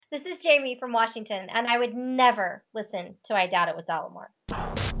This is Jamie from Washington, and I would never listen to I Doubt It with Dollemore.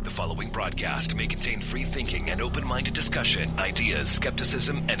 The following broadcast may contain free thinking and open-minded discussion, ideas,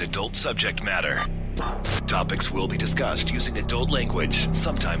 skepticism, and adult subject matter. Topics will be discussed using adult language,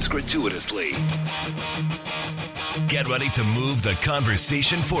 sometimes gratuitously. Get ready to move the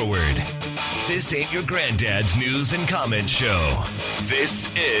conversation forward. This ain't your granddad's news and comment show. This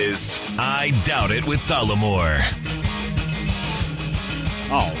is I Doubt It with Dollemore.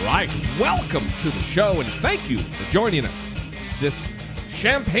 All right, welcome to the show, and thank you for joining us. This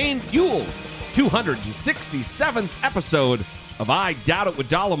champagne-fueled 267th episode of I Doubt It with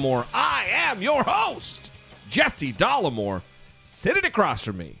Dollemore. I am your host, Jesse Dollemore. Sitting across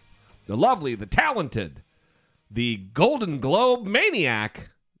from me, the lovely, the talented, the Golden Globe maniac,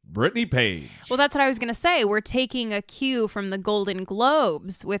 Brittany Page. Well, that's what I was going to say. We're taking a cue from the Golden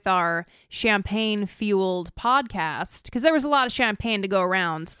Globes with our champagne-fueled podcast, because there was a lot of champagne to go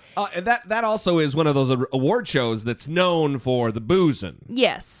around. And that also is one of those award shows that's known for the boozing.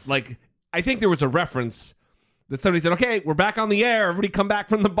 Yes. Like, I think there was a reference that somebody said, okay, we're back on the air. Everybody come back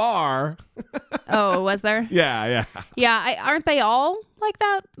from the bar. Oh, was there? Yeah. Yeah, aren't they all like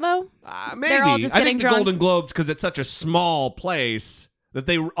that, though? Maybe. They're all just I getting think drunk? the Golden Globes, because it's such a small place, that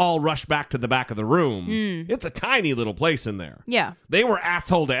they all rush back to the back of the room. It's a tiny little place in there. Yeah. They were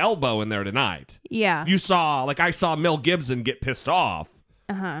asshole to elbow in there tonight. Yeah. I saw Mel Gibson get pissed off.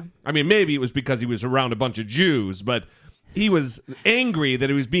 Uh-huh. I mean, maybe it was because he was around a bunch of Jews, but he was angry that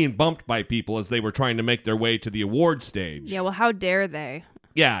he was being bumped by people as they were trying to make their way to the award stage. Yeah, well, how dare they?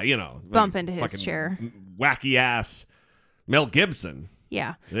 Yeah, Bump into his chair. Wacky ass Mel Gibson.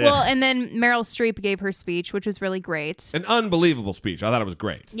 Yeah. Yeah. Well, and then Meryl Streep gave her speech, which was really great. An unbelievable speech. I thought it was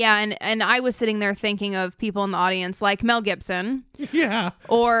great. Yeah, and I was sitting there thinking of people in the audience like Mel Gibson. Yeah.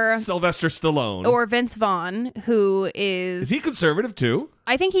 Or Sylvester Stallone. Or Vince Vaughn, who is... Is he conservative too?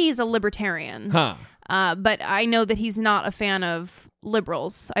 I think he's a libertarian. Huh. But I know that he's not a fan of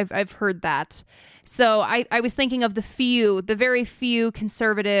liberals. I've heard that. So I was thinking of the very few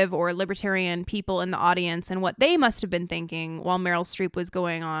conservative or libertarian people in the audience and what they must have been thinking while Meryl Streep was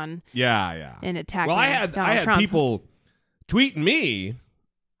going on. Yeah. And attacking Well, I had Trump. people tweeting me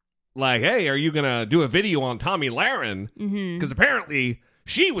like, hey, are you going to do a video on Tommy Lahren? Because apparently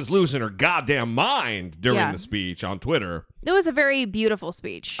she was losing her goddamn mind during the speech on Twitter. It was a very beautiful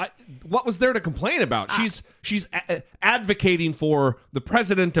speech. What was there to complain about? She's advocating for the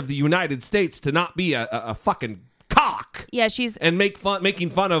president of the United States to not be a fucking cock. Yeah, and making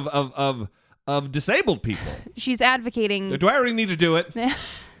fun of disabled people. She's advocating. Do I already need to do it?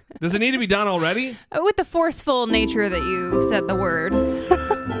 Does it need to be done already? With the forceful nature that you said the word.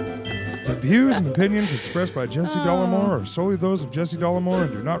 The views and opinions expressed by Jesse Dollemore are solely those of Jesse Dollemore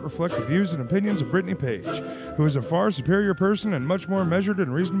and do not reflect the views and opinions of Brittany Page, who is a far superior person and much more measured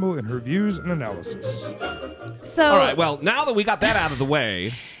and reasonable in her views and analysis. So, all right, well, now that we got that out of the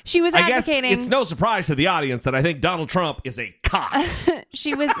way, she was advocating. I guess it's no surprise to the audience that I think Donald Trump is a cock.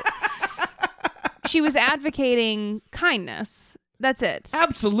 She was advocating kindness. That's it.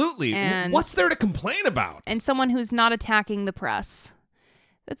 Absolutely. And what's there to complain about? And someone who's not attacking the press.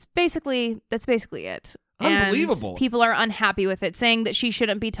 That's basically it. Unbelievable. And people are unhappy with it, saying that she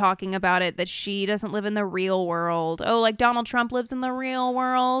shouldn't be talking about it, that she doesn't live in the real world. Oh, like Donald Trump lives in the real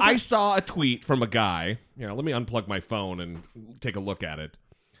world? I saw a tweet from a guy. Let me unplug my phone and take a look at it.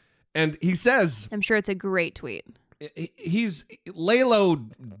 And he says... I'm sure it's a great tweet. He's Lalo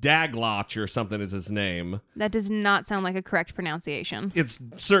Dagloch or something is his name. That does not sound like a correct pronunciation. It's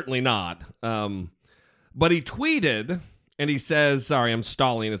certainly not. But he tweeted... And he says, sorry, I'm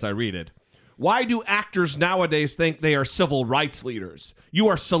stalling as I read it. Why do actors nowadays think they are civil rights leaders? You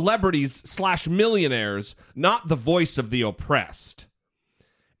are celebrities/millionaires, not the voice of the oppressed.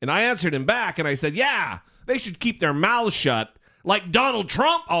 And I answered him back and I said, yeah, they should keep their mouths shut like Donald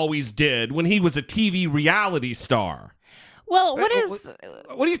Trump always did when he was a TV reality star. Well, what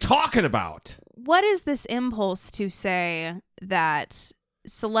are you talking about? What is this impulse to say that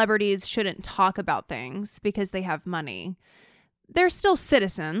celebrities shouldn't talk about things because they have money? They're still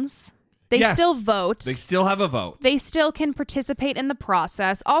citizens. They still vote. They still have a vote. They still can participate in the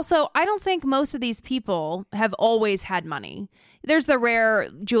process. Also, I don't think most of these people have always had money. There's the rare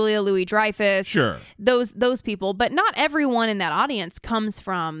Julia Louis-Dreyfus. Sure. Those people, but not everyone in that audience comes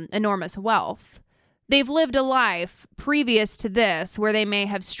from enormous wealth. They've lived a life previous to this where they may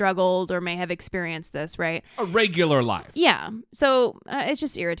have struggled or may have experienced this, right? A regular life. Yeah. So it's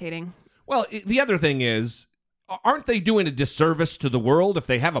just irritating. Well, the other thing is, aren't they doing a disservice to the world if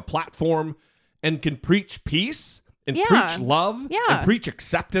they have a platform and can preach peace? and Yeah. preach love Yeah. and preach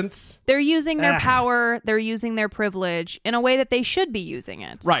acceptance. They're using their power, they're using their privilege in a way that they should be using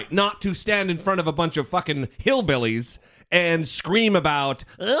it. Right, not to stand in front of a bunch of fucking hillbillies and scream about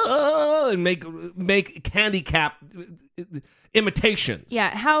and make handicap imitations.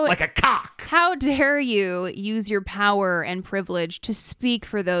 Yeah, like a cock. How dare you use your power and privilege to speak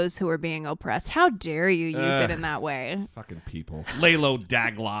for those who are being oppressed? How dare you use it in that way? Fucking people. Lalo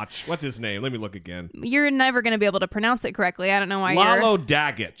Dagloch. What's his name? Let me look again. You're never going to be able to pronounce it correctly. I don't know why Lalo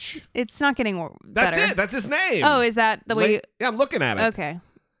Dagich. It's not getting That's better. it. That's his name. Oh, is that the way you... Yeah, I'm looking at it. Okay.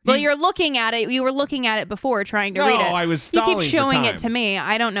 Well, you're looking at it. You were looking at it before trying to read it. No, I was You stalling keep for showing time. it to me.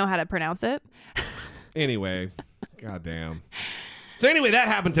 I don't know how to pronounce it. Anyway, goddamn. So anyway, that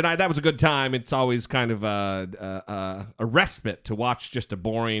happened tonight. That was a good time. It's always kind of a respite to watch just a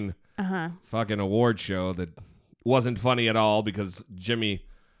boring fucking award show that wasn't funny at all because Jimmy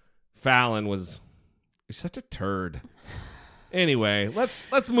Fallon was such a turd. Anyway, let's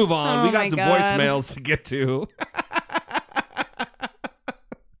move on. Oh We got my some God. voicemails to get to.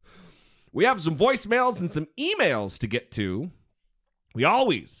 We have some voicemails and some emails to get to. We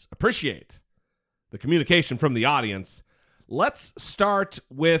always appreciate the communication from the audience. Let's start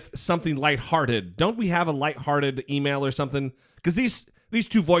with something lighthearted. Don't we have a lighthearted email or something? Because these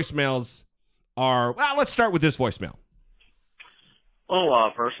two voicemails are... Well, let's start with this voicemail.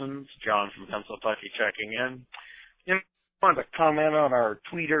 Hello, persons. John from Pennsylvania checking in. You know, I wanted to comment on our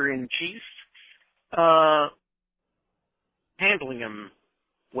tweeter-in-chief. Handling him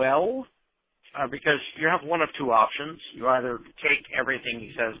well, because you have one of two options. You either take everything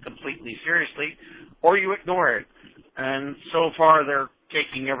he says completely seriously, or you ignore it. And so far, they're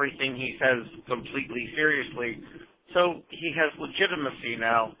taking everything he says completely seriously. So he has legitimacy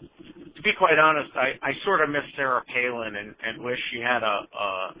now. To be quite honest, I sort of miss Sarah Palin and wish she had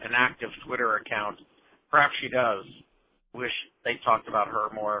an active Twitter account. Perhaps she does. Wish they talked about her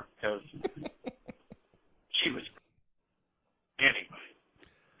more, because she was... Anyway,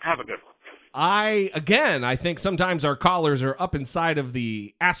 have a good one. I think sometimes our callers are up inside of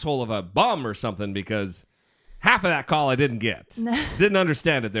the asshole of a bum or something, because half of that call I didn't get. Didn't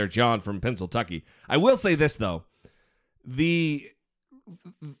understand it there, John from Pennsylvania. I will say this, though. The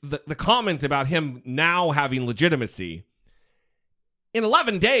comment about him now having legitimacy, in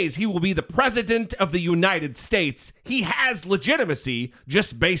 11 days, he will be the president of the United States. He has legitimacy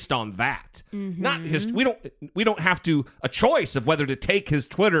just based on that. Not his. We don't have to a choice of whether to take his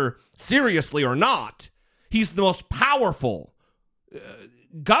Twitter seriously or not. He's the most powerful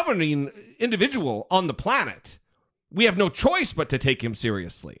governing individual on the planet. We have no choice but to take him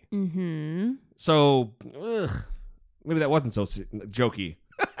seriously. So, maybe that wasn't so jokey.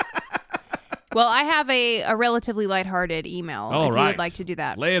 Well, I have a relatively lighthearted email if you would like to do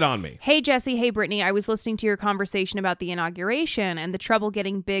that. Lay it on me. Hey, Jesse. Hey, Brittany. I was listening to your conversation about the inauguration and the trouble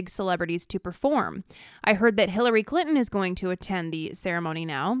getting big celebrities to perform. I heard that Hillary Clinton is going to attend the ceremony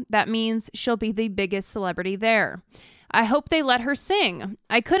now. That means she'll be the biggest celebrity there. I hope they let her sing.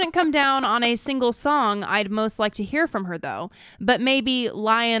 I couldn't come down on a single song I'd most like to hear from her, though, but maybe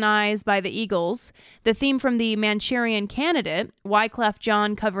Lion Eyes by the Eagles, the theme from The Manchurian Candidate, Wyclef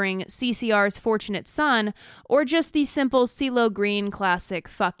Jean covering CCR's Fortunate Son, or just the simple CeeLo Green classic,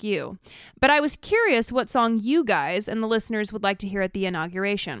 Fuck You. But I was curious what song you guys and the listeners would like to hear at the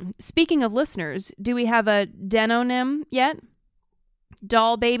inauguration. Speaking of listeners, do we have a denonym yet?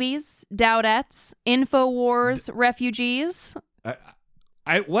 Doll babies, Dowdettes, InfoWars, refugees.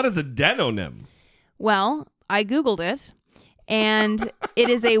 What is a denonym? Well, I Googled it, and it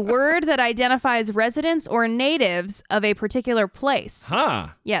is a word that identifies residents or natives of a particular place. Huh.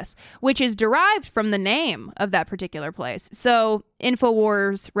 Yes, which is derived from the name of that particular place. So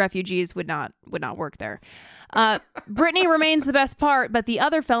InfoWars refugees would not work there. Brittany remains the best part, but the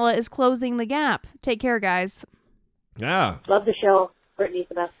other fella is closing the gap. Take care, guys. Yeah. Love the show. Brittany's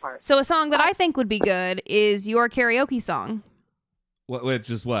the best part. So a song that I think would be good is your karaoke song. Which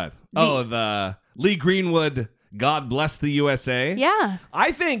is what? The Lee Greenwood, God Bless the USA? Yeah.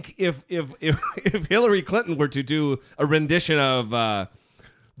 I think if Hillary Clinton were to do a rendition of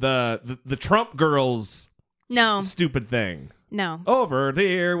the Trump girls stupid thing. No. Over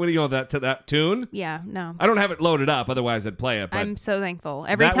there, what do you know that tune? Yeah, no. I don't have it loaded up, otherwise I'd play it. But I'm so thankful.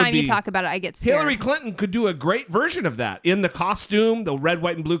 Every that would time you be- talk about it, I get scared. Hillary Clinton could do a great version of that in the costume, the red,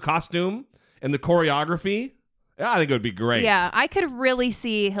 white, and blue costume, and the choreography. Yeah, I think it would be great. Yeah, I could really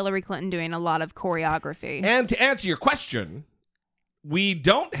see Hillary Clinton doing a lot of choreography. And to answer your question, we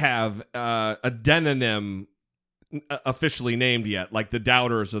don't have a denonym officially named yet, like the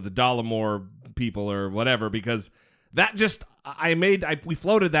Doubters or the Dollamore people or whatever, because that just we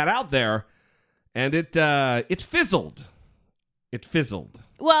floated that out there, And it fizzled. It fizzled.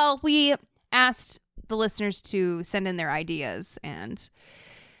 Well, we asked the listeners to send in their ideas, and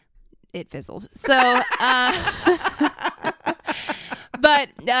it fizzled. So, but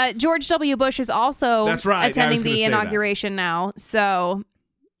George W. Bush is also That's right. attending the inauguration now, so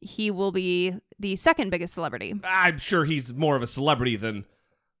he will be the second biggest celebrity. I'm sure he's more of a celebrity than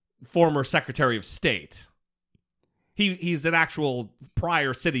former Secretary of State. He's an actual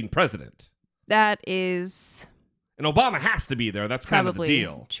prior sitting president. That is... And Obama has to be there. That's kind of the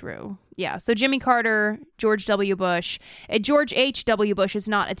deal. True. Yeah. So Jimmy Carter, George W. Bush. George H.W. Bush is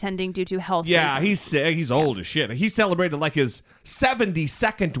not attending due to health reasons. He's sick. He's old as shit. He celebrated like his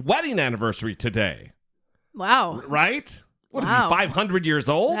 72nd wedding anniversary today. Wow. Right? What is he, 500 years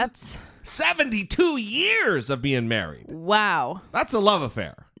old? That's 72 years of being married. Wow. That's a love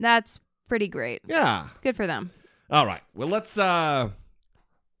affair. That's pretty great. Yeah. Good for them. All right. Well, let's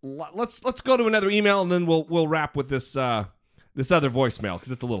go to another email, and then we'll wrap with this this other voicemail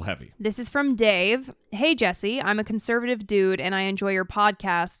because it's a little heavy. This is from Dave. Hey, Jesse, I'm a conservative dude, and I enjoy your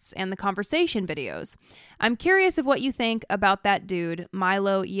podcasts and the conversation videos. I'm curious of what you think about that dude,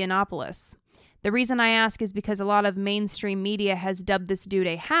 Milo Yiannopoulos. The reason I ask is because a lot of mainstream media has dubbed this dude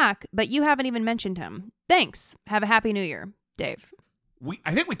a hack, but you haven't even mentioned him. Thanks. Have a happy new year, Dave.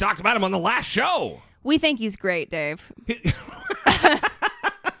 I think we talked about him on the last show. We think he's great, Dave.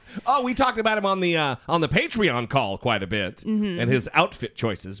 Oh, we talked about him on the Patreon call quite a bit and his outfit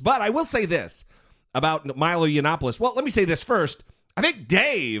choices. But I will say this about Milo Yiannopoulos. Well, let me say this first. I think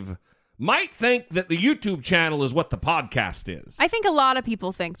Dave might think that the YouTube channel is what the podcast is. I think a lot of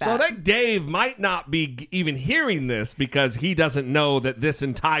people think that. So I think Dave might not be even hearing this because he doesn't know that this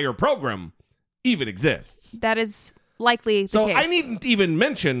entire program even exists. That is likely the case. So I needn't even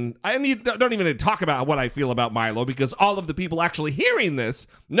mention, don't even talk about what I feel about Milo because all of the people actually hearing this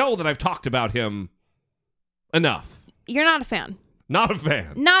know that I've talked about him enough. You're not a fan. Not a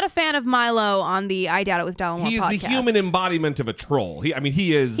fan. Not a fan of Milo on the I Doubt It with Dollemore podcast. He is the human embodiment of a troll. He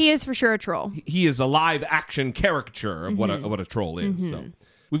is. He is for sure a troll. He is a live action caricature of what a troll is. So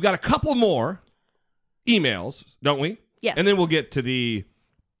we've got a couple more emails, don't we? Yes. And then we'll get to the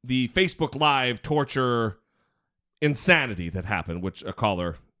Facebook Live torture insanity that happened, which a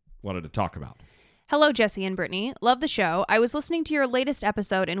caller wanted to talk about. Hello, Jesse and Brittany. Love the show. I was listening to your latest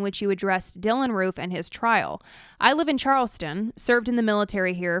episode in which you addressed Dylan Roof and his trial. I live in Charleston, served in the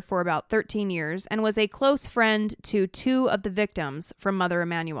military here for about 13 years, and was a close friend to two of the victims from Mother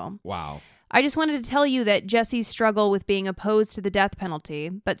Emanuel. Wow. I just wanted to tell you that Jesse's struggle with being opposed to the death penalty,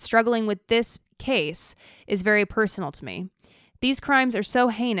 but struggling with this case, is very personal to me. These crimes are so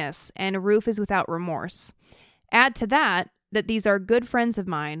heinous, and Roof is without remorse. Add to that these are good friends of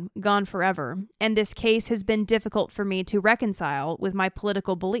mine, gone forever, and this case has been difficult for me to reconcile with my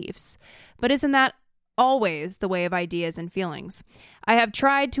political beliefs. But isn't that always the way of ideas and feelings? I have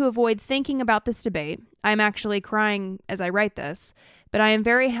tried to avoid thinking about this debate. I'm actually crying as I write this, but I am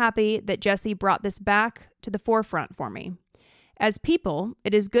very happy that Jesse brought this back to the forefront for me. As people,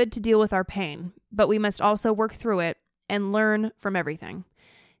 it is good to deal with our pain, but we must also work through it and learn from everything.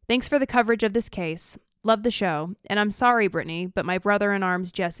 Thanks for the coverage of this case. Love the show, and I'm sorry, Brittany, but my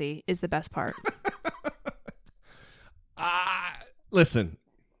brother-in-arms, Jesse, is the best part. Listen,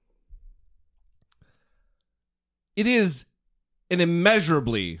 it is an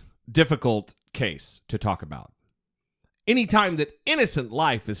immeasurably difficult case to talk about. Anytime that innocent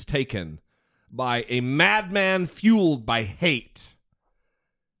life is taken by a madman fueled by hate,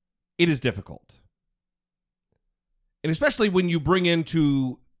 it is difficult. And especially when you bring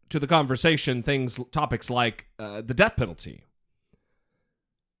into the conversation topics like the death penalty.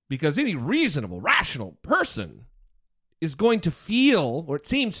 Because any reasonable, rational person is going to feel, or it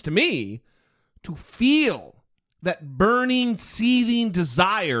seems to me, to feel that burning, seething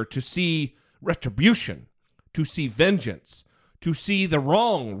desire to see retribution, to see vengeance, to see the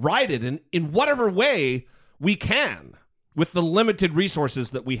wrong righted in whatever way we can with the limited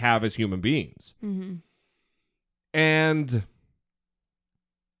resources that we have as human beings. Mm-hmm. And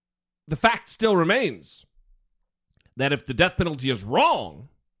the fact still remains that if the death penalty is wrong,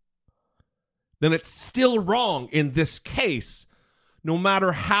 then it's still wrong in this case, no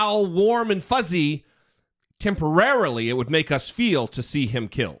matter how warm and fuzzy temporarily it would make us feel to see him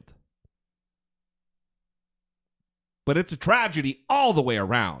killed. But it's a tragedy all the way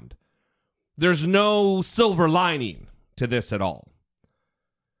around. There's no silver lining to this at all.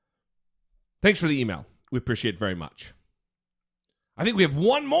 Thanks for the email. We appreciate it very much. I think we have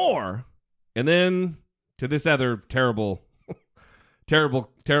one more, and then to this other terrible,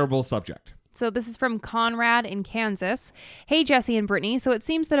 terrible, terrible subject. So this is from Conrad in Kansas. Hey, Jesse and Brittany. So it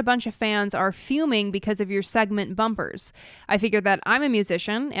seems that a bunch of fans are fuming because of your segment bumpers. I figured that I'm a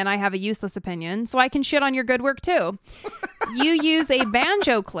musician and I have a useless opinion, so I can shit on your good work too. You use a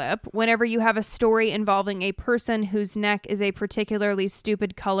banjo clip whenever you have a story involving a person whose neck is a particularly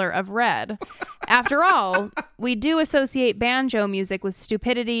stupid color of red. After all, we do associate banjo music with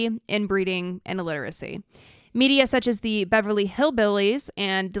stupidity, inbreeding, and illiteracy. Media such as the Beverly Hillbillies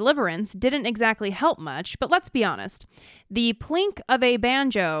and Deliverance didn't exactly help much, but let's be honest. The plink of a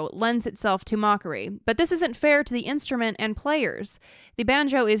banjo lends itself to mockery, but this isn't fair to the instrument and players. The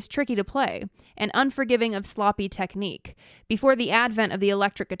banjo is tricky to play, and unforgiving of sloppy technique. Before the advent of the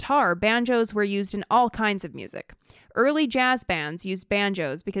electric guitar, banjos were used in all kinds of music. Early jazz bands used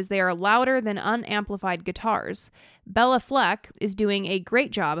banjos because they are louder than unamplified guitars. Bella Fleck is doing a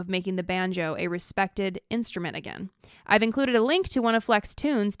great job of making the banjo a respected instrument again. I've included a link to one of Fleck's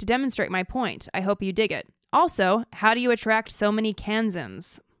tunes to demonstrate my point. I hope you dig it. Also, how do you attract so many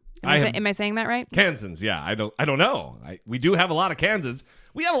Kansans? Am I saying that right? Kansans, yeah. I don't know. We do have a lot of Kansans.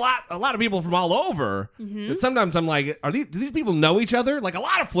 We have a lot of people from all over. That sometimes I'm like, do these people know each other? Like a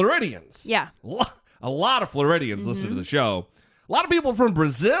lot of Floridians. Yeah. A lot of Floridians listen to the show. A lot of people from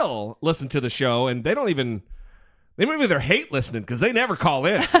Brazil listen to the show, and they maybe they're hate listening because they never call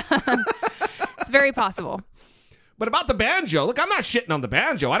in. It's very possible. But about the banjo, look, I'm not shitting on the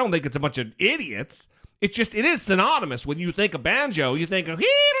banjo. I don't think it's a bunch of idiots. It is synonymous. When you think of banjo, you think of,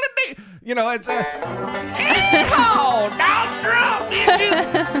 it's a, down drum,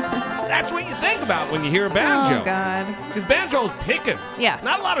 bitches. That's what you think about when you hear a banjo. Oh, God. Because banjo's picking. Yeah.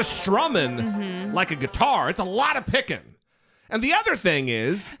 Not a lot of strumming like a guitar. It's a lot of picking. And the other thing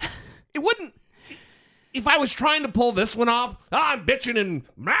is, it wouldn't, if I was trying to pull this one off, I'm bitching and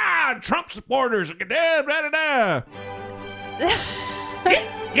Trump supporters. Yeehaw!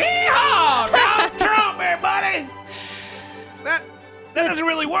 Donald Trump, everybody! That doesn't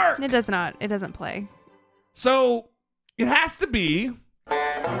really work. It does not. It doesn't play. So, it has to be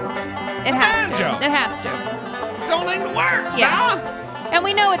It has to. It has to. It's the only thing that works, yeah. now. And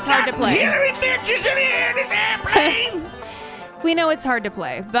we know it's hard to play. Hillary bitches in the air, this airplane! We know it's hard to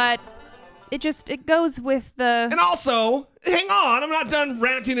play, but it goes with the... And also, hang on, I'm not done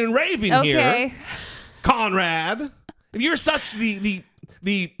ranting and raving here. Conrad, if you're such the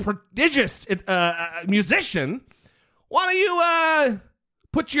prodigious musician, why don't you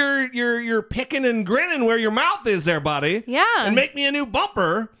put your picking and grinning where your mouth is there, buddy? Yeah. And make me a new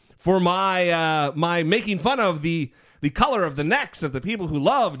bumper for my my making fun of the color of the necks of the people who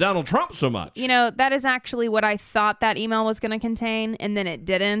love Donald Trump so much. You know, that is actually what I thought that email was going to contain, and then it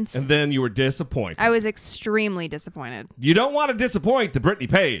didn't. And then you were disappointed. I was extremely disappointed. You don't want to disappoint the Brittany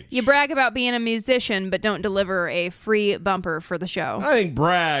Page. You brag about being a musician, but don't deliver a free bumper for the show. I think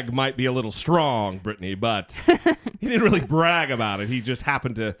brag might be a little strong, Brittany, but he didn't really brag about it. He just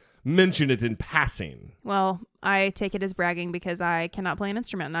happened to mention it in passing. Well, I take it as bragging because I cannot play an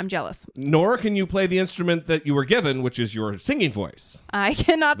instrument, and I'm jealous. Nor can you play the instrument that you were given, which is your singing voice. I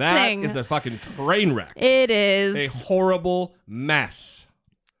cannot sing. That is a fucking train wreck. It is. A horrible mess.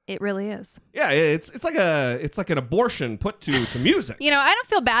 It really is. Yeah, it's like an abortion put to music. You know, I don't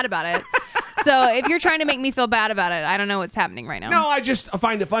feel bad about it. So if you're trying to make me feel bad about it, I don't know what's happening right now. No, I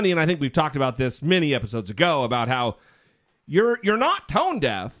find it funny, and I think we've talked about this many episodes ago about how you're not tone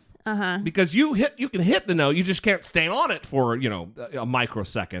deaf. Because you can hit the note, you just can't stay on it for, a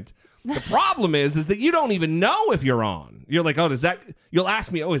microsecond. The problem is that you don't even know if you're on. You're like, you'll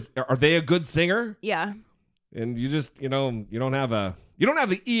ask me, are they a good singer? Yeah. And you just, you don't have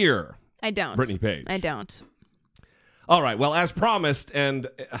the ear. I don't. Brittany Page. I don't. All right. Well, as promised, and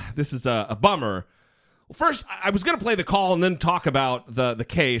this is a bummer. First, I was going to play the call and then talk about the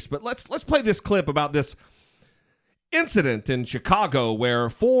case, but let's play this clip about this incident in Chicago where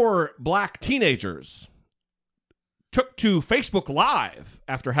 4 black teenagers took to Facebook Live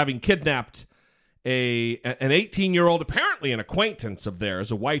after having kidnapped an 18-year-old, apparently an acquaintance of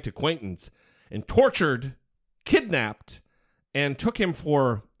theirs, a white acquaintance, and tortured, kidnapped, and took him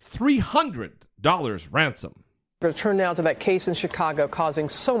for $300 ransom. We're going to turn now to that case in Chicago causing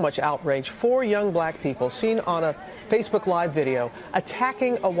so much outrage. 4 young black people seen on a Facebook Live video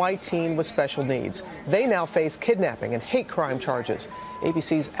attacking a white teen with special needs. They now face kidnapping and hate crime charges.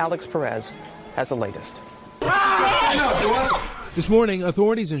 ABC's Alex Perez has the latest. This morning,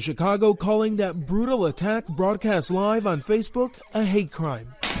 authorities in Chicago calling that brutal attack broadcast live on Facebook a hate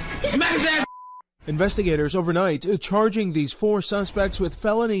crime. Investigators overnight charging these 4 suspects with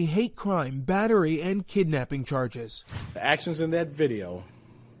felony hate crime, battery, and kidnapping charges. The actions in that video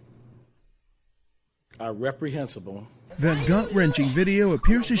are reprehensible. That gut-wrenching video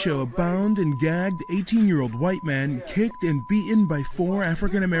appears to show a bound and gagged 18-year-old white man kicked and beaten by 4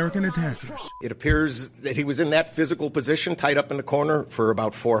 African-American attackers. It appears that he was in that physical position, tied up in the corner, for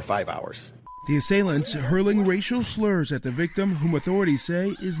about 4 or 5 hours. The assailants hurling racial slurs at the victim, whom authorities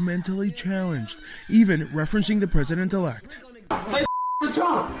say is mentally challenged, even referencing the president-elect. Say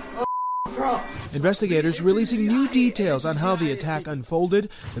Trump! Trump! Investigators releasing new details on how the attack unfolded.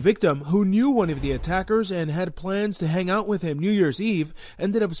 The victim, who knew one of the attackers and had plans to hang out with him New Year's Eve,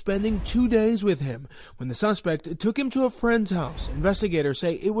 ended up spending 2 days with him. When the suspect took him to a friend's house, investigators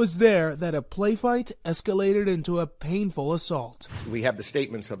say it was there that a play fight escalated into a painful assault. We have the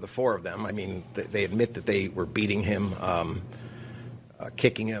statements of the 4 of them. I mean, they admit that they were beating him,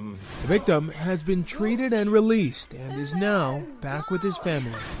 kicking him. The victim has been treated and released and is now back with his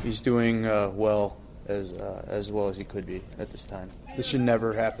family. He's doing well as he could be at this time. This should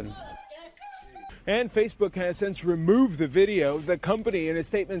never happen. And Facebook has since removed the video. The company, in a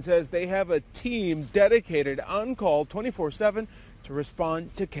statement, says they have a team dedicated on call 24/7 to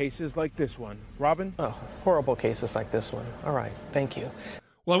respond to cases like this one. Robin? Oh, horrible cases like this one. All right, thank you.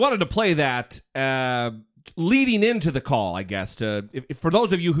 Well, I wanted to play that leading into the call, I guess. If for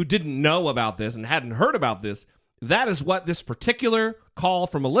those of you who didn't know about this and hadn't heard about this, that is what this particular call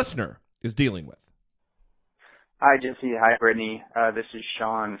from a listener is dealing with. Hi, Jesse. Hi, Brittany. This is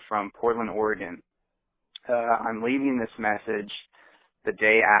Sean from Portland, Oregon. I'm leaving this message the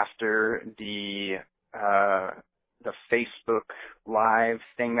day after the Facebook Live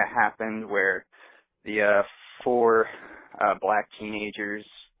thing that happened where the 4 black teenagers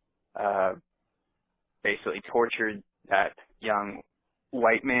basically tortured that young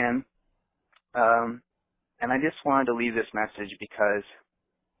white man. And I just wanted to leave this message because,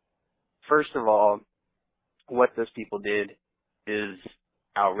 first of all, what those people did is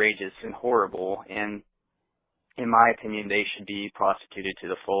outrageous and horrible, and in my opinion, they should be prosecuted to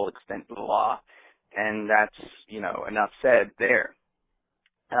the full extent of the law. And that's, enough said there.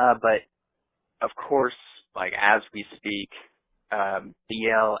 But, of course, like, as we speak,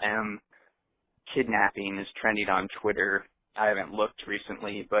 BLM kidnapping is trending on Twitter. I haven't looked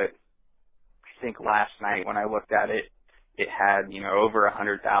recently, but I think last night when I looked at it, it had, over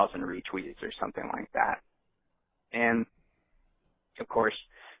 100,000 retweets or something like that. And, of course,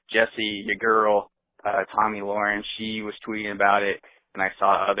 Jessie, your girl, Tommy Lawrence, she was tweeting about it, and I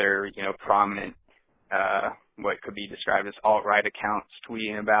saw other, prominent, what could be described as alt-right accounts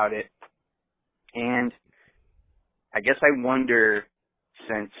tweeting about it. And I guess I wonder,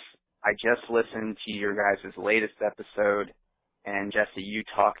 since I just listened to your guys' latest episode, and Jesse, you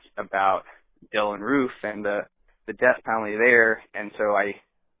talked about Dylan Roof and the death penalty there, and so I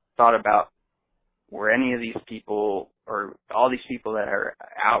thought about, were any of these people, or all these people that are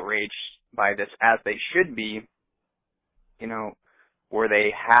outraged by this, as they should be, were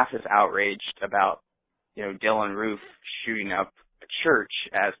they half as outraged about, Dylan Roof shooting up a church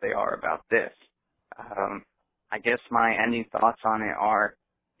as they are about this? I guess my ending thoughts on it are,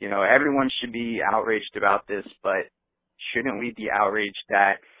 everyone should be outraged about this, but shouldn't we be outraged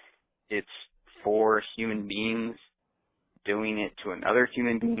that it's 4 human beings doing it to another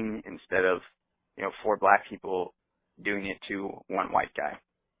human being instead of, 4 black people doing it to 1 white guy?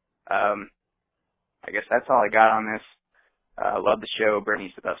 I guess that's all I got on this. Love the show.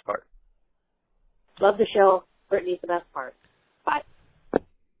 Brittany's the best part. Love the show. Brittany's the best part. Bye.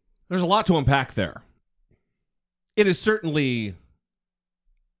 There's a lot to unpack there. It is certainly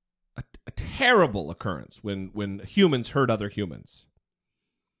a terrible occurrence when humans hurt other humans.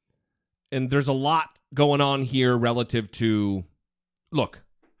 And there's a lot going on here relative to, look,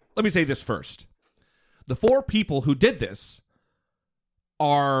 let me say this first. The 4 people who did this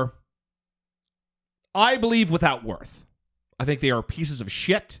are, I believe, without worth. I think they are pieces of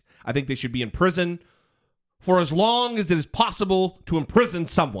shit. I think they should be in prison for as long as it is possible to imprison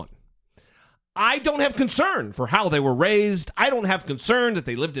someone. I don't have concern for how they were raised. I don't have concern that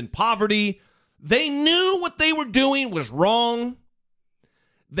they lived in poverty. They knew what they were doing was wrong.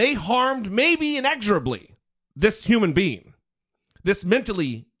 They harmed, maybe inexorably, this human being, this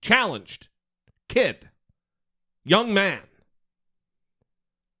mentally challenged kid, young man.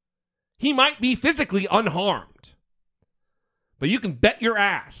 He might be physically unharmed, but you can bet your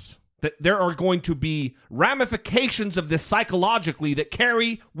ass that there are going to be ramifications of this psychologically that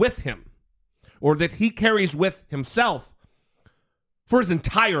carry with him, or that he carries with himself for his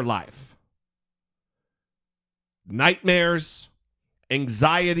entire life. Nightmares,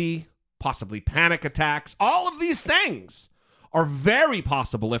 anxiety, possibly panic attacks, all of these things are very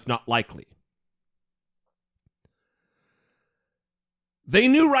possible, if not likely. They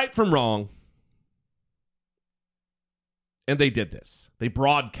knew right from wrong. And they did this. They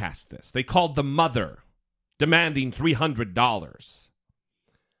broadcast this. They called the mother, demanding $300.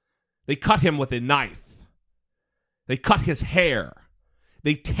 They cut him with a knife. They cut his hair.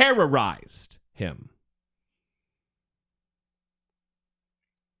 They terrorized him.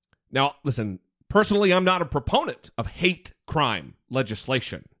 Now, listen, personally, I'm not a proponent of hate crime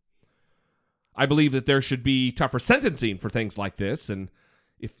legislation. I believe that there should be tougher sentencing for things like this. And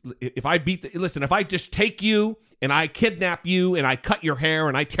if I if I just take you and I kidnap you and I cut your hair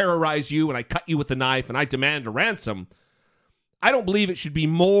and I terrorize you and I cut you with a knife and I demand a ransom, I don't believe it should be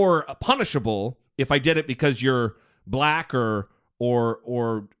more punishable if I did it because you're black or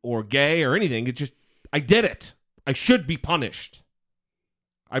gay or anything. It just, I did it. I should be punished.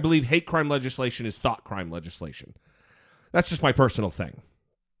 I believe hate crime legislation is thought crime legislation. That's just my personal thing.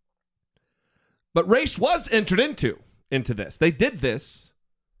 But race was entered into this. They did this,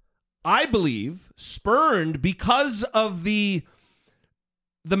 I believe, spurned because of the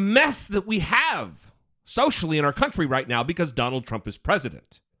mess that we have socially in our country right now because Donald Trump is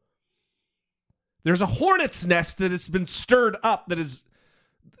president. There's a hornet's nest that has been stirred up that is,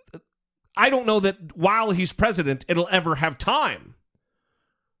 I don't know that while he's president, it'll ever have time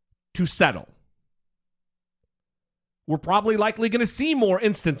to settle. We're probably likely going to see more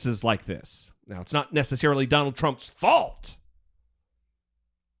instances like this. Now, it's not necessarily Donald Trump's fault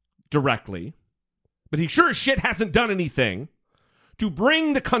directly, but he sure as shit hasn't done anything to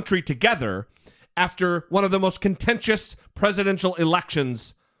bring the country together after one of the most contentious presidential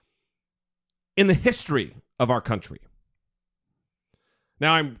elections in the history of our country.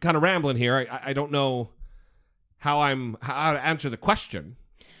 Now, I'm kind of rambling here. I don't know how to answer the question.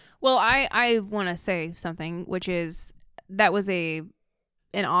 Well, I want to say something, which is that was an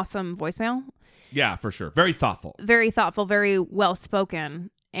awesome voicemail. Yeah, for sure. Very thoughtful. Very thoughtful, very well spoken.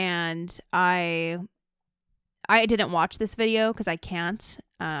 And I didn't watch this video because I can't.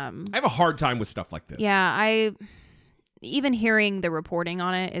 I have a hard time with stuff like this. Yeah, even hearing the reporting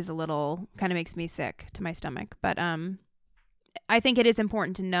on it is a little, kind of makes me sick to my stomach. But I think it is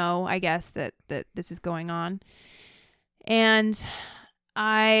important to know, I guess, that this is going on. And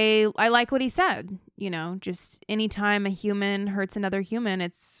I like what he said. You know, just anytime a human hurts another human,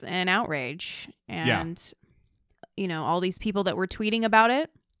 it's an outrage. And, you know, all these people that were tweeting about it,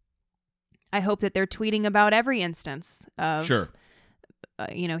 I hope that they're tweeting about every instance of,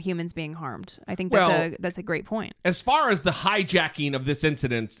 humans being harmed. I think that's a great point. As far as the hijacking of this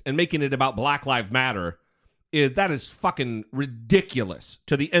incident and making it about Black Lives Matter, that is fucking ridiculous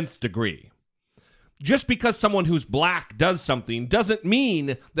to the nth degree. Just because someone who's black does something doesn't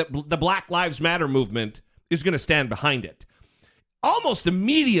mean that the Black Lives Matter movement is going to stand behind it. Almost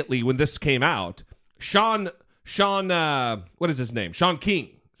immediately when this came out, Sean, what is his name? Sean King.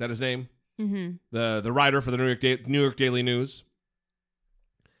 Is that his name? Mm-hmm. The writer for the New York Daily News.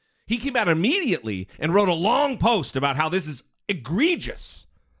 He came out immediately and wrote a long post about how this is egregious,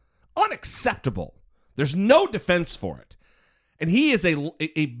 unacceptable. There's no defense for it. And he is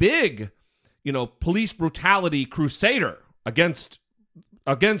a big, police brutality crusader against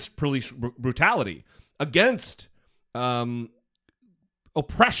police brutality, against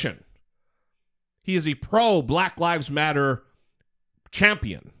oppression. He is a pro Black Lives Matter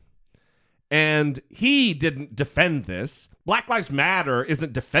champion. And he didn't defend this. Black Lives Matter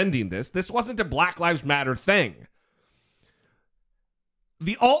isn't defending this. This wasn't a Black Lives Matter thing.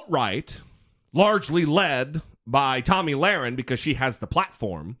 The alt-right, largely led by Tomi Lahren because she has the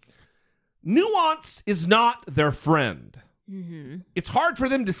platform, nuance is not their friend. Mm-hmm. It's hard for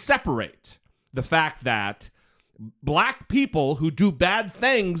them to separate the fact that black people who do bad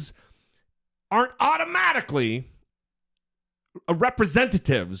things aren't automatically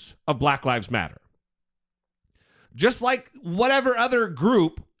representatives of Black Lives Matter. Just like whatever other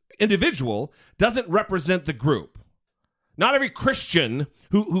group, individual, doesn't represent the group. Not every Christian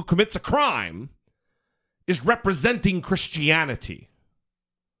who commits a crime is representing Christianity.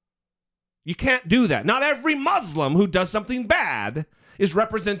 You can't do that. Not every Muslim who does something bad is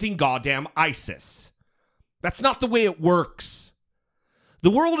representing goddamn ISIS. That's not the way it works.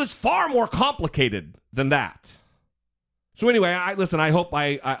 The world is far more complicated than that. So anyway, I hope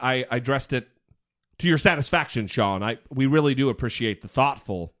I addressed it to your satisfaction, Sean. We really do appreciate the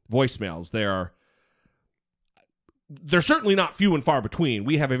thoughtful voicemails. They're certainly not few and far between.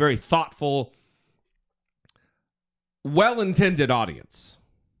 We have a very thoughtful, well-intended audience.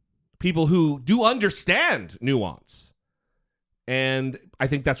 People who do understand nuance. And I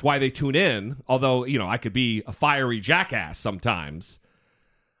think that's why they tune in. Although, I could be a fiery jackass sometimes.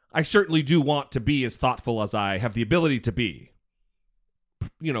 I certainly do want to be as thoughtful as I have the ability to be.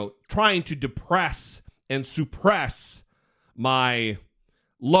 Trying to depress and suppress my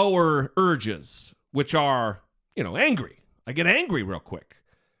lower urges, which are, angry. I get angry real quick.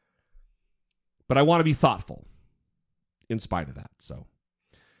 But I want to be thoughtful in spite of that. So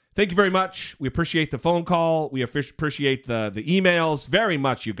thank you very much. We appreciate the phone call. We appreciate the emails very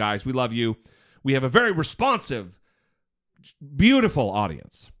much, you guys. We love you. We have a very responsive, beautiful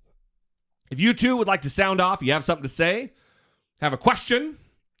audience. If you too would like to sound off, you have something to say, have a question,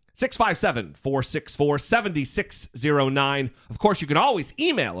 657-464-7609. Of course, you can always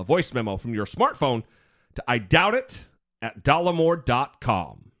email a voice memo from your smartphone to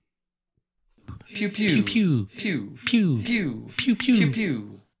idoubt@dollemore.com. Pew pew pew pew pew pew pew pew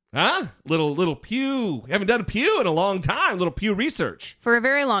pew. Huh? Little pew. Haven't done a pew in a long time. Little pew research. For a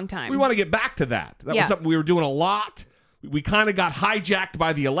very long time. We want to get back to that. That was something we were doing a lot. We kind of got hijacked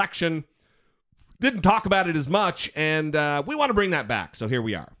by the election. Didn't talk about it as much, and we want to bring that back. So here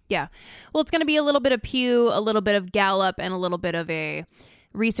we are. Yeah. Well, it's going to be a little bit of Pew, a little bit of Gallup, and a little bit of a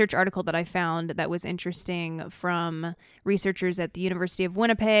research article that I found that was interesting from researchers at the University of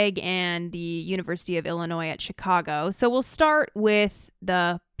Winnipeg and the University of Illinois at Chicago. So we'll start with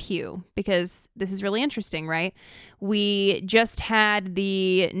the Pew because this is really interesting, right? We just had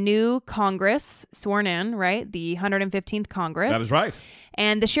the new Congress sworn in, right? The 115th Congress. That is right.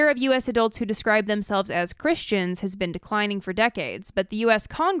 And the share of U.S. adults who describe themselves as Christians has been declining for decades. But the U.S.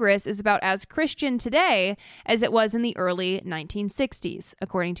 Congress is about as Christian today as it was in the early 1960s,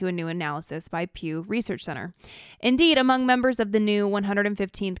 according to a new analysis by Pew Research Center. Indeed, among members of the new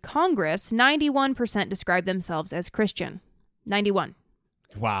 115th Congress, 91% describe themselves as Christian. 91.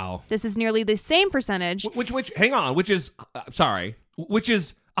 Wow. This is nearly the same percentage. Which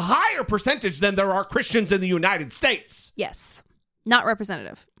is a higher percentage than there are Christians in the United States. Yes. Not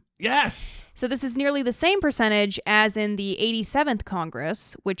representative. Yes. So this is nearly the same percentage as in the 87th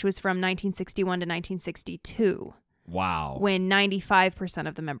Congress, which was from 1961 to 1962. Wow. When 95%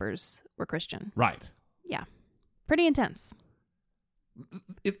 of the members were Christian. Right. Yeah. Pretty intense.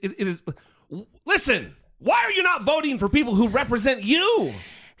 It is. Listen, why are you not voting for people who represent you?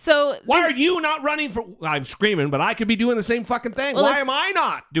 So why are you not running for... I'm screaming, but I could be doing the same fucking thing. Well, why am I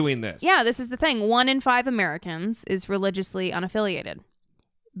not doing this? Yeah, this is the thing. 1 in 5 Americans is religiously unaffiliated.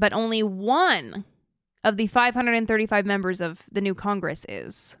 But only one of the 535 members of the new Congress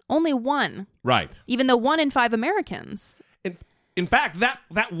is. Only one. Right. Even though 1 in 5 Americans. In fact, that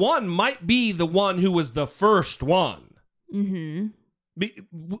one might be the one who was the first one. Mm-hmm.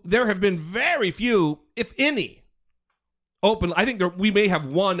 There have been very few, if any, I think we may have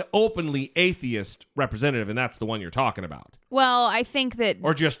one openly atheist representative, and that's the one you're talking about. Well, I think that...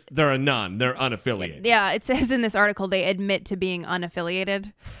 Or just they're a none. They're unaffiliated. Yeah, it says in this article they admit to being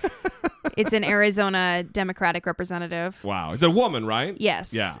unaffiliated. It's an Arizona Democratic representative. Wow. It's a woman, right?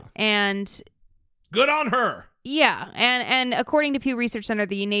 Yes. Yeah. And... Good on her. Yeah, and according to Pew Research Center,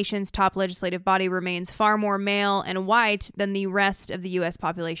 the nation's top legislative body remains far more male and white than the rest of the U.S.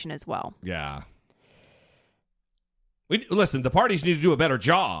 population as well. Yeah. Listen, the parties need to do a better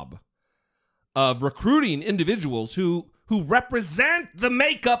job of recruiting individuals who represent the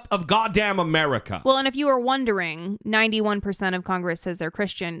makeup of goddamn America. Well, and if you were wondering, 91% of Congress says they're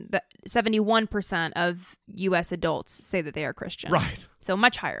Christian. 71% of U.S. adults say that they are Christian. Right. So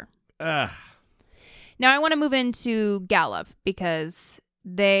much higher. Now, I want to move into Gallup because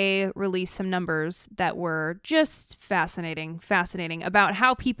they released some numbers that were just fascinating about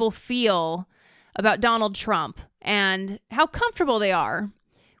how people feel about Donald Trump and how comfortable they are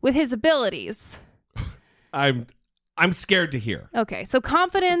with his abilities. I'm scared to hear. Okay, so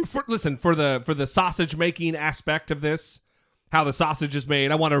confidence. For the sausage making aspect of this, how the sausage is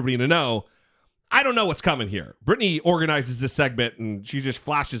made, I want everybody to know, I don't know what's coming here. Brittany organizes this segment and she just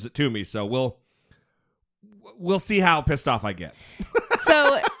flashes it to me, so we'll see how pissed off I get.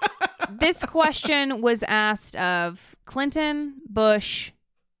 So this question was asked of Clinton, Bush,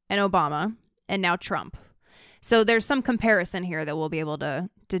 and Obama, and now Trump. So there's some comparison here that we'll be able to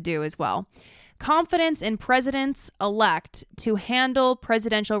do as well. Confidence in presidents-elect to handle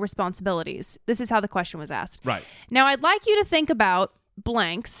presidential responsibilities. This is how the question was asked. Right. Now, I'd like you to think about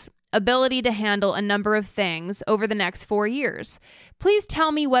blank's ability to handle a number of things over the next 4 years. Please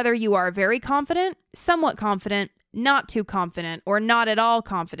tell me whether you are very confident, somewhat confident, not too confident, or not at all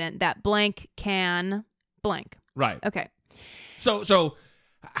confident that blank can blank. Right. Okay. So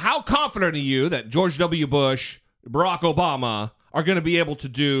how confident are you that George W. Bush, Barack Obama are going to be able to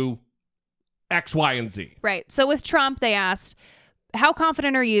do X, Y, and Z? Right. So with Trump, they asked, how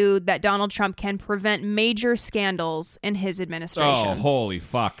confident are you that Donald Trump can prevent major scandals in his administration? Oh, holy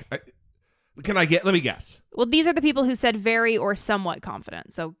fuck. Let me guess. Well, these are the people who said very or somewhat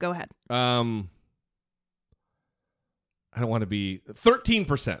confident. So go ahead. I don't want to be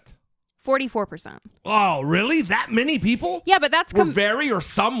 13%. 44%. Oh, really? That many people? Yeah, but that's we're very or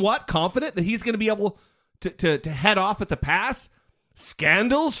somewhat confident that he's going to be able to head off at the pass.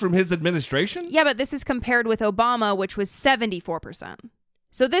 Scandals from his administration? Yeah, but this is compared with Obama, which was 74%.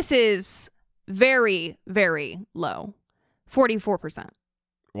 So this is very, very low. 44%.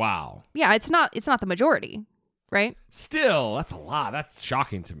 Wow. Yeah, it's not the majority, right? Still, that's a lot. That's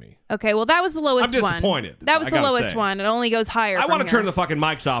shocking to me. Okay, well, that was the lowest I'm one. disappointed. That was the lowest one. It only goes higher. I want to here. turn the fucking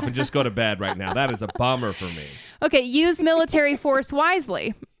mics off and just go to bed right now. That is a bummer for me. Okay, use military force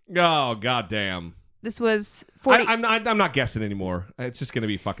wisely. Oh, goddamn. This was 40. I'm not guessing anymore. It's just going to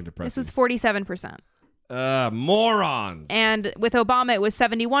be fucking depressing. This was 47%. Morons. And with Obama, it was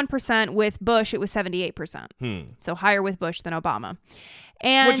 71%. With Bush, it was 78%. So higher with Bush than Obama.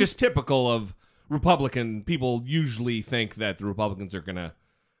 And which is typical of Republican people. Usually think that the Republicans are going to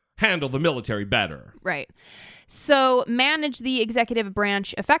handle the military better. Right. So manage the executive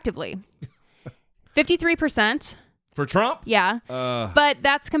branch effectively. 53%. For Trump? Yeah. But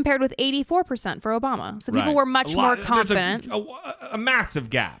that's compared with 84% for Obama. So people were much more confident. A massive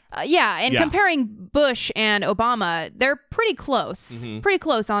gap. Comparing Bush and Obama, they're pretty close. Pretty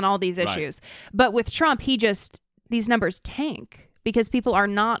close on all these issues. Right. But with Trump, these numbers tank because people are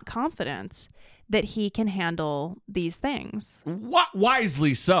not confident that he can handle these things.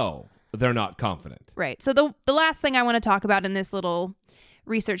 Wisely so, they're not confident. Right. So the last thing I want to talk about in this little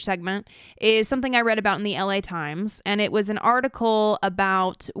research segment is something I read about in the LA Times, and it was an article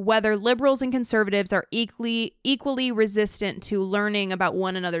about whether liberals and conservatives are equally resistant to learning about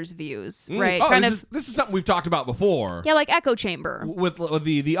one another's views, right? Oh, this is something we've talked about before. Yeah, like echo chamber. With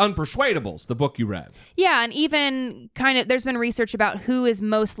the Unpersuadables, the book you read. Yeah, and even there's been research about who is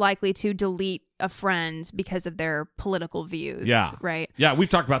most likely to delete a friend because of their political views. Yeah. Right? Yeah,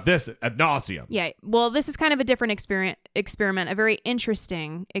 we've talked about this ad nauseum. Yeah. Well, this is kind of a different experiment, a very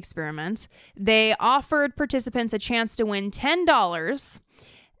interesting experiment. They offered participants a chance to win $10.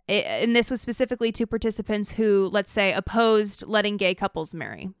 And this was specifically to participants who, let's say, opposed letting gay couples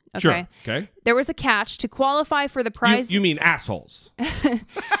marry. Okay. Sure. Okay. There was a catch. To qualify for the prize. You mean assholes.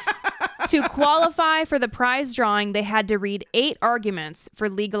 To qualify for the prize drawing, they had to read 8 arguments for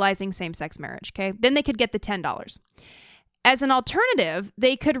legalizing same-sex marriage, okay? Then they could get the $10. As an alternative,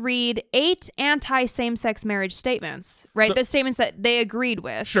 they could read 8 anti-same-sex marriage statements, right? So, the statements that they agreed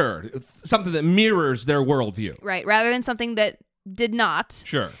with. Sure. Something that mirrors their worldview. Right, rather than something that did not.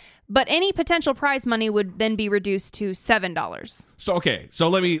 Sure. But any potential prize money would then be reduced to $7. So, okay. So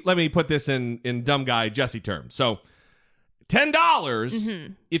let me put this in dumb guy Jesse terms. So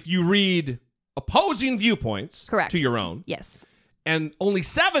 $10 if you read opposing viewpoints to your own. Yes. And only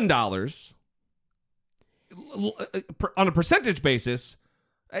 $7 on a percentage basis,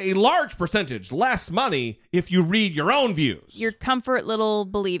 a large percentage less money if you read your own views. Your comfort little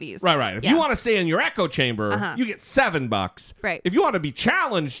believies. Right. If you want to stay in your echo chamber, you get $7. Right. If you want to be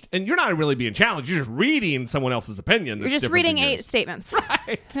challenged, and you're not really being challenged, you're just reading someone else's opinion. You're just reading 8 statements.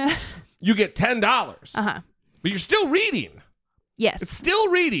 Right. You get $10. But you're still reading. Yes. It's still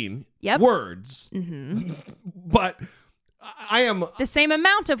reading words. But I am the same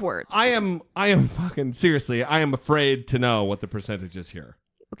amount of words. I am fucking seriously, I am afraid to know what the percentage is here.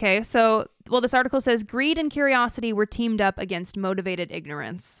 Okay, so this article says greed and curiosity were teamed up against motivated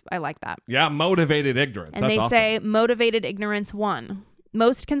ignorance. I like that. Yeah, motivated ignorance. And that's they awesome. say motivated ignorance won.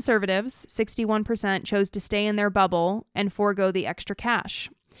 Most conservatives, 61%, chose to stay in their bubble and forego the extra cash.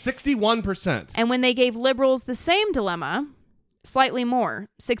 61%. And when they gave liberals the same dilemma, slightly more,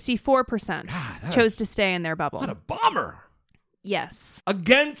 64% chose to stay in their bubble. What a bummer. Yes.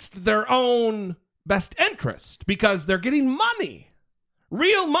 Against their own best interest because they're getting money.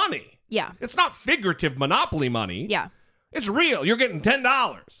 Real money. Yeah. It's not figurative monopoly money. Yeah. It's real. You're getting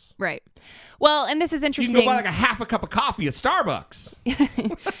 $10. Right. Well, and this is interesting. You can go buy like a half a cup of coffee at Starbucks.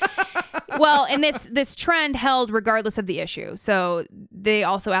 Well, and this trend held regardless of the issue. So they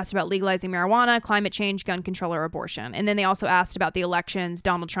also asked about legalizing marijuana, climate change, gun control, or abortion. And then they also asked about the elections,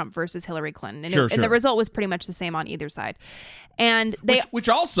 Donald Trump versus Hillary Clinton. And, and the result was pretty much the same on either side. And they which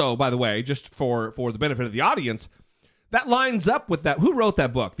also, by the way, just for the benefit of the audience, that lines up with that. Who wrote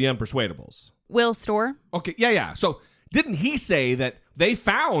that book, The Unpersuadables? Will Storr. Okay, yeah. So didn't he say that they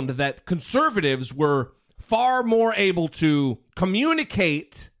found that conservatives were far more able to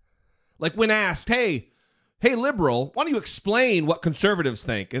communicate, like when asked, hey, liberal, why don't you explain what conservatives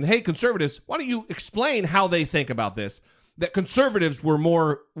think? And hey, conservatives, why don't you explain how they think about this? That conservatives were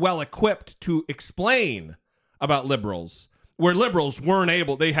more well-equipped to explain about liberals where liberals weren't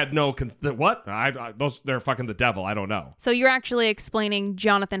able, they had no, what? They're fucking the devil. I don't know. So you're actually explaining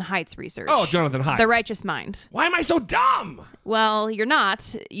Jonathan Haidt's research. Oh, Jonathan Haidt. The Righteous Mind. Why am I so dumb? Well, you're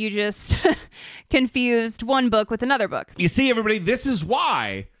not. You just confused one book with another book. You see, everybody, this is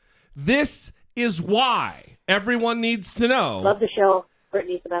why everyone needs to know. Love the show.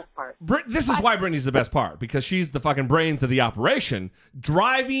 Brittany's the best part. This is why Brittany's the best part, because she's the fucking brains of the operation,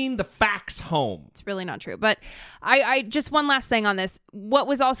 driving the facts home. It's really not true. But I just one last thing on this. What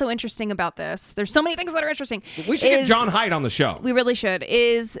was also interesting about this, there's so many things that are interesting. We should get John Haidt on the show. We really should.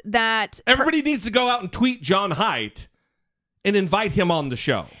 Is that everybody needs to go out and tweet John Haidt and invite him on the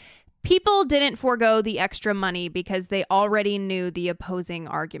show. People didn't forego the extra money because they already knew the opposing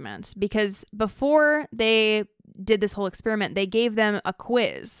argument. Because before they did this whole experiment, they gave them a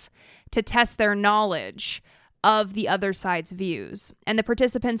quiz to test their knowledge of the other side's views. And the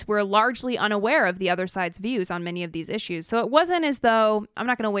participants were largely unaware of the other side's views on many of these issues. So it wasn't as though I'm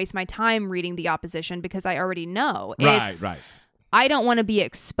not going to waste my time reading the opposition because I already know. Right. I don't want to be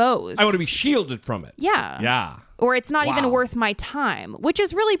exposed. I want to be shielded from it. Yeah. Or it's not even worth my time, which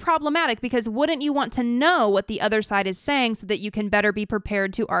is really problematic because wouldn't you want to know what the other side is saying so that you can better be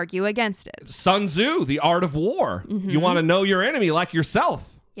prepared to argue against it? Sun Tzu, The Art of War. Mm-hmm. You want to know your enemy like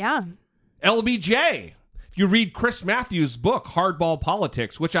yourself. Yeah. LBJ. You read Chris Matthews' book, Hardball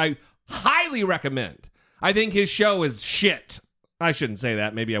Politics, which I highly recommend. I think his show is shit. I shouldn't say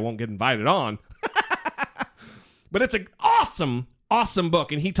that. Maybe I won't get invited on. But it's an awesome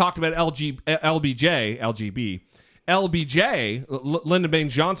book. And he talked about LBJ, Lyndon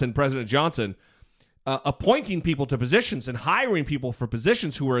Baines Johnson, President Johnson, appointing people to positions and hiring people for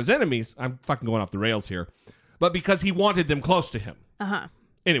positions who were his enemies. I'm fucking going off the rails here. But because he wanted them close to him. Uh-huh.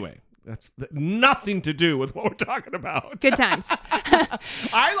 Anyway, that's nothing to do with what we're talking about. Good times.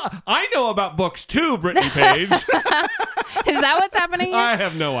 I know about books too, Brittany Page. Is that what's happening here? I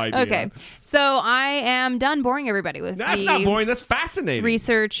have no idea. Okay. So I am done boring everybody with That's not boring. That's fascinating.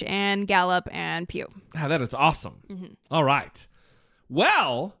 Research and Gallup and Pew. That is awesome. Mm-hmm. All right.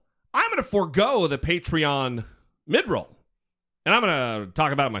 Well, I'm going to forego the Patreon mid-roll, and I'm going to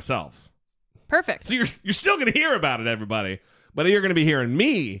talk about it myself. Perfect. So you're still going to hear about it, everybody, but you're going to be hearing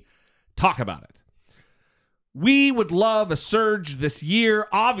me talk about it. We would love a surge this year,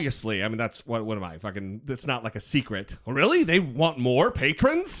 obviously. I mean, that's what am I fucking? That's not like a secret. Really? They want more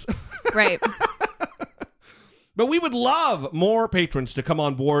patrons? Right. But we would love more patrons to come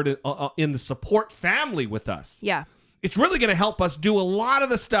on board in the support family with us. Yeah. It's really going to help us do a lot of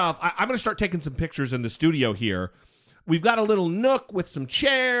the stuff. I'm going to start taking some pictures in the studio here. We've got a little nook with some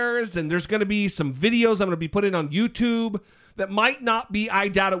chairs, and there's going to be some videos I'm going to be putting on YouTube that might not be I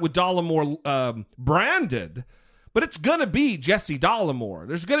Doubt It with Dollamore branded, but it's going to be Jesse Dollamore.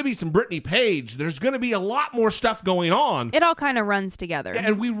 There's going to be some Brittany Page. There's going to be a lot more stuff going on. It all kind of runs together.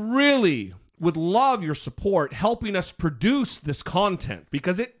 And we really would love your support helping us produce this content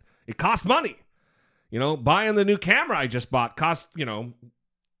because it costs money. You know, buying the new camera I just bought cost,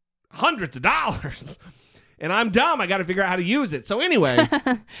 hundreds of dollars. And I'm dumb. I got to figure out how to use it. So anyway,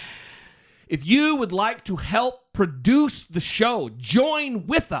 if you would like to help produce the show, join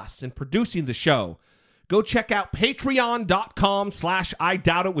with us in producing the show, go check out patreon.com/I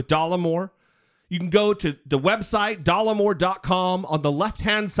Doubt It with Dollamore. You can go to the website, dollamore.com. On the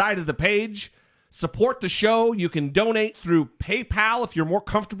left-hand side of the page, support the show. You can donate through PayPal if you're more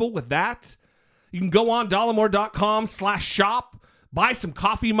comfortable with that. You can go on dollamore.com/shop, buy some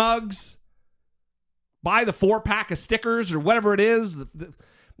coffee mugs, buy the 4-pack of stickers or whatever it is.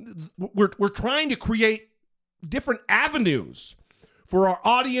 We're trying to create different avenues for our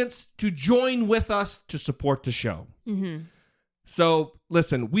audience to join with us to support the show. Mm-hmm. So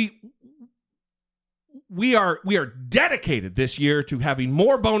listen, we are dedicated this year to having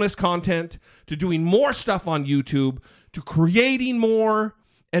more bonus content, to doing more stuff on YouTube, to creating more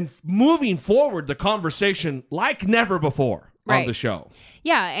and moving forward the conversation like never before on the show.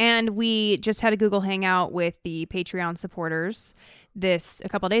 Yeah, and we just had a Google Hangout with the Patreon supporters a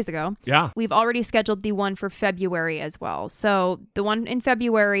couple of days ago. Yeah. We've already scheduled the one for February as well. So the one in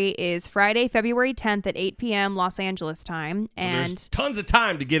February is Friday, February 10th at 8 p.m. Los Angeles time. And there's tons of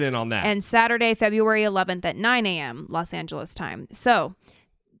time to get in on that. And Saturday, February 11th at 9 a.m. Los Angeles time. So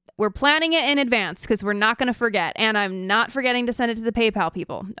we're planning it in advance because we're not going to forget. And I'm not forgetting to send it to the PayPal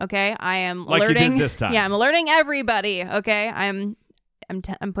people. Okay. I am alerting. You did this time. Yeah, I'm alerting everybody. Okay. I'm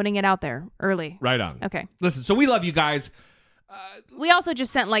putting it out there early. Right on. Okay. Listen, so we love you guys. We also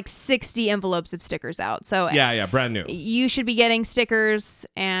just sent like 60 envelopes of stickers out. So Yeah, brand new. You should be getting stickers,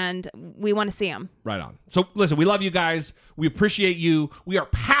 and we want to see them. Right on. So listen, we love you guys. We appreciate you. We are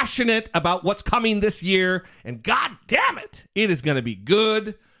passionate about what's coming this year, and God damn it, it is going to be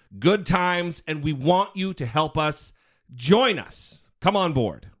good times, and we want you to help us. Join us. Come on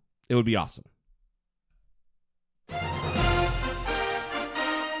board. It would be awesome.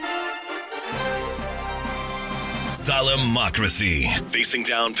 Dollamocracy. Facing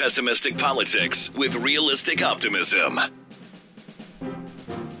down pessimistic politics with realistic optimism.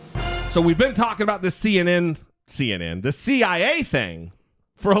 So we've been talking about this the CIA thing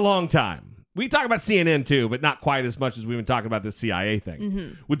for a long time. We talk about CNN too, but not quite as much as we've been talking about this CIA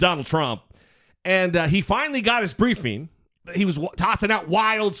thing with Donald Trump. And he finally got his briefing. He was tossing out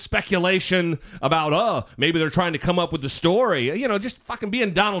wild speculation about, maybe they're trying to come up with the story. You know, just fucking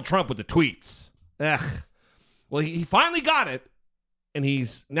being Donald Trump with the tweets. Ugh. Well, he finally got it, and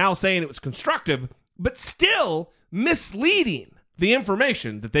he's now saying it was constructive, but still misleading the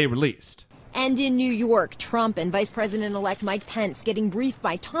information that they released. And in New York, Trump and Vice President-elect Mike Pence getting briefed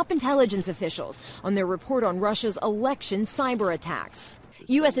by top intelligence officials on their report on Russia's election cyber attacks.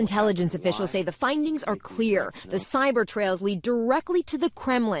 U.S. intelligence officials say the findings are clear. The cyber trails lead directly to the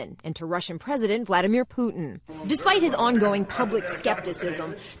Kremlin and to Russian President Vladimir Putin. Despite his ongoing public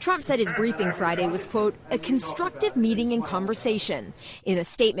skepticism, Trump said his briefing Friday was, quote, a constructive meeting and conversation. In a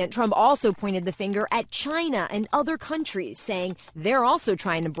statement, Trump also pointed the finger at China and other countries, saying they're also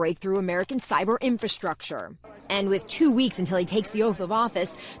trying to break through American cyber infrastructure. And with 2 weeks until he takes the oath of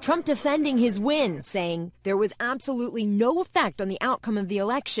office, Trump defending his win, saying there was absolutely no effect on the outcome of the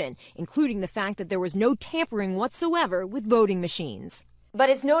election, including the fact that there was no tampering whatsoever with voting machines. But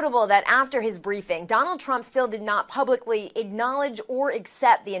it's notable that after his briefing, Donald Trump still did not publicly acknowledge or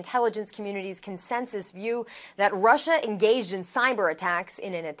accept the intelligence community's consensus view that Russia engaged in cyber attacks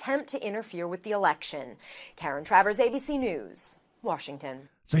in an attempt to interfere with the election. Karen Travers, ABC News, Washington.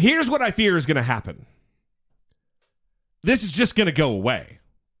 So here's what I fear is going to happen. This is just going to go away.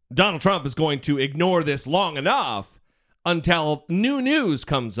 Donald Trump is going to ignore this long enough until new news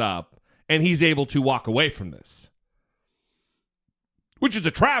comes up and he's able to walk away from this, which is a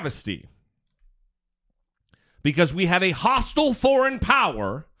travesty because we have a hostile foreign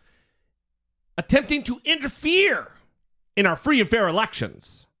power attempting to interfere in our free and fair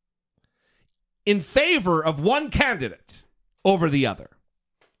elections in favor of one candidate over the other.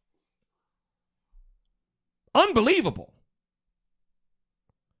 Unbelievable.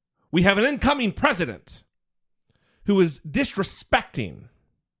 We have an incoming president who is disrespecting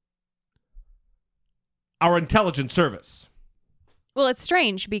our intelligence service. Well, it's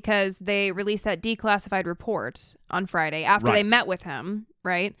strange because they released that declassified report on Friday after they met with him,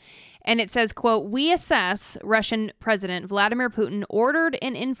 right? And it says, quote, we assess Russian President Vladimir Putin ordered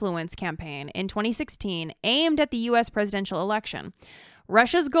an influence campaign in 2016 aimed at the U.S. presidential election.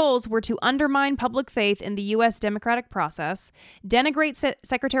 Russia's goals were to undermine public faith in the U.S. democratic process, denigrate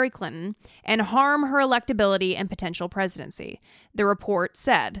Secretary Clinton, and harm her electability and potential presidency, the report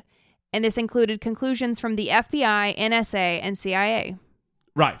said. And this included conclusions from the FBI, NSA, and CIA.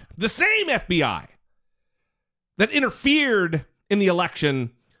 Right. The same FBI that interfered in the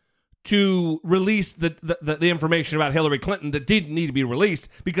election to release the information about Hillary Clinton that didn't need to be released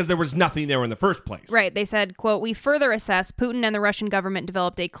because there was nothing there in the first place. Right. They said, quote, we further assess Putin and the Russian government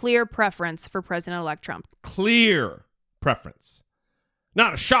developed a clear preference for President-elect Trump. Clear preference.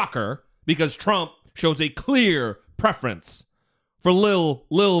 Not a shocker because Trump shows a clear preference for Lil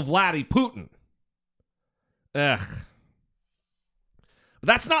Vladdy Putin. Ugh. But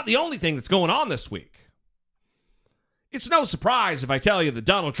that's not the only thing that's going on this week. It's no surprise if I tell you that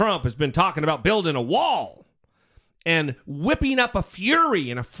Donald Trump has been talking about building a wall and whipping up a fury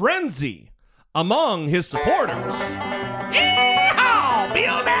and a frenzy among his supporters. Yeehaw!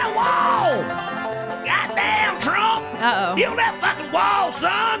 Build that wall! Goddamn, Trump! Uh-oh. Build that fucking wall,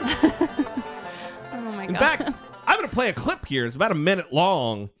 son! Oh, my God. In fact, I'm going to play a clip here. It's about a minute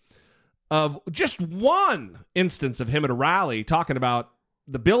long of just one instance of him at a rally talking about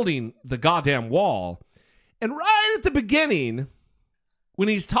the building the goddamn wall. And right at the beginning, when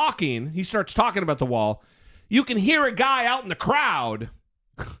he's talking, he starts talking about the wall, you can hear a guy out in the crowd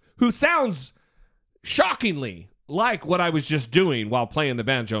who sounds shockingly like what I was just doing while playing the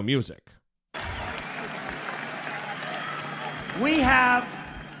banjo music. We have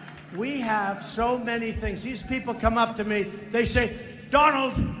so many things. These people come up to me, they say,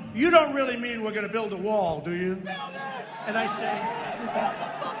 Donald, you don't really mean we're going to build a wall, do you? And I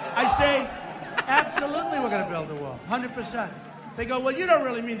say, absolutely we're going to build a wall, 100%. They go, well, you don't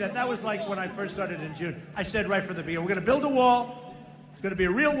really mean that. That was like when I first started in June. I said right from the beginning, we're going to build a wall. It's going to be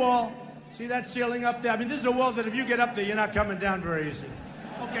a real wall. See that ceiling up there? I mean, this is a wall that if you get up there, you're not coming down very easy.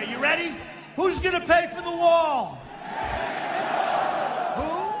 Okay, you ready? Who's going to pay for the wall?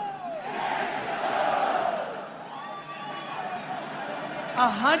 Who?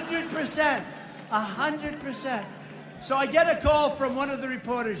 100%. 100%. So I get a call from one of the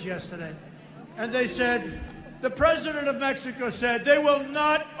reporters yesterday, and they said, the president of Mexico said they will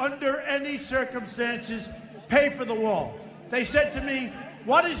not, under any circumstances, pay for the wall. They said to me,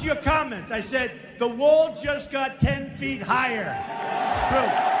 what is your comment? I said, the wall just got 10 feet higher. It's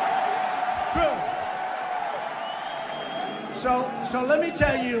true. So let me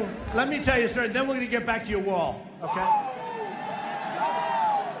tell you a story, then we're going to get back to your wall, okay?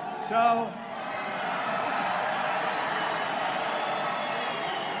 So,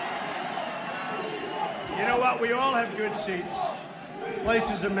 you know what? We all have good seats. The place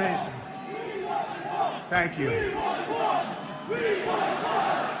is amazing. Thank you.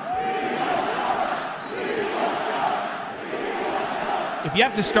 If you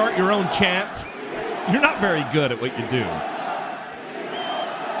have to start your own chant, you're not very good at what you do.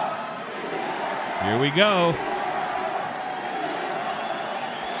 Here we go.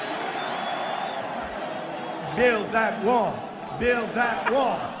 Build that wall. Build that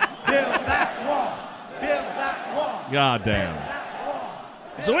wall. Build that wall. Build that wall. God damn.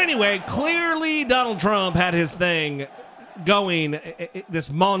 So anyway, clearly Donald Trump had his thing going,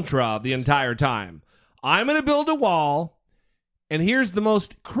 this mantra the entire time. I'm going to build a wall, and here's the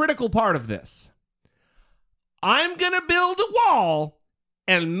most critical part of this. I'm going to build a wall,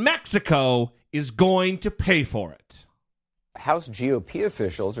 and Mexico is going to pay for it. House GOP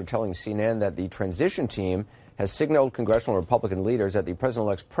officials are telling CNN that the transition team has signaled congressional Republican leaders that the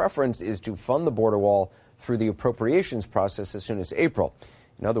president-elect's preference is to fund the border wall through the appropriations process as soon as April.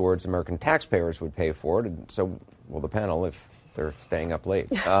 In other words, American taxpayers would pay for it, and so will the panel if they're staying up late.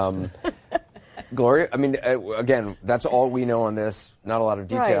 Gloria, I mean, again, that's all we know on this. Not a lot of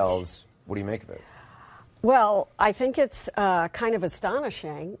details. Right. What do you make of it? Well, I think it's kind of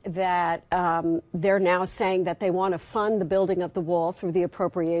astonishing that they're now saying that they want to fund the building of the wall through the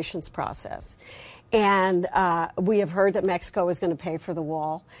appropriations process. And we have heard that Mexico is going to pay for the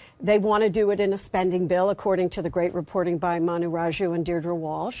wall. They want to do it in a spending bill, according to the great reporting by Manu Raju and Deirdre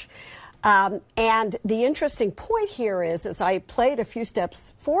Walsh. And the interesting point here is, as I played a few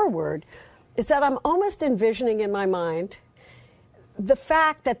steps forward, is that I'm almost envisioning in my mind the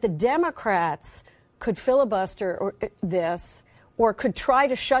fact that the Democrats could filibuster this or could try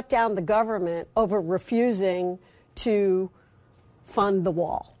to shut down the government over refusing to fund the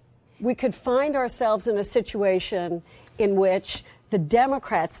wall. We could find ourselves in a situation in which the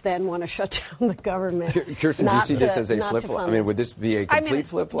Democrats then want to shut down the government. Kirsten, do you see this as a flip-flop? I mean, would this be a complete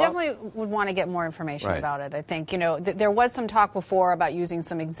flip-flop? Definitely would want to get more information about it. I think, you know, there was some talk before about using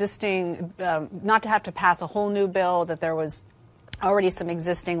some existing, not to have to pass a whole new bill, that there was already some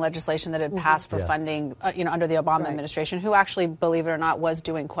existing legislation that had passed for funding, you know, under the Obama administration, who actually, believe it or not, was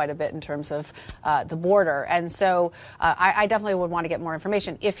doing quite a bit in terms of the border. And so I definitely would want to get more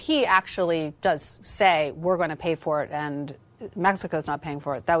information. If he actually does say, we're going to pay for it and Mexico's not paying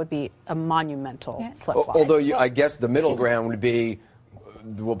for it, that would be a monumental flip-flop. Although I guess the middle ground would be,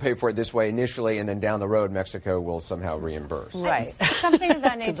 we'll pay for it this way initially, and then down the road, Mexico will somehow reimburse. Right. Something of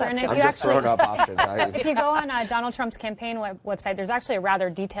that nature. And if I'm you just throwing up options. If you go on Donald Trump's campaign website, there's actually a rather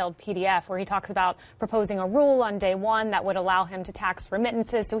detailed PDF where he talks about proposing a rule on day one that would allow him to tax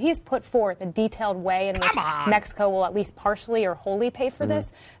remittances. So he's put forth a detailed way in which Mexico will at least partially or wholly pay for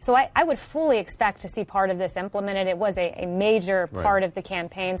this. So I would fully expect to see part of this implemented. It was a major part of the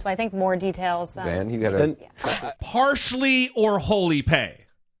campaign. So I think more details. Van, you got to partially or wholly pay.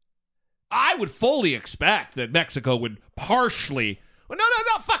 I would fully expect that Mexico would partially, well,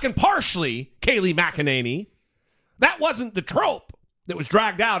 not fucking partially, Kayleigh McEnany. That wasn't the trope that was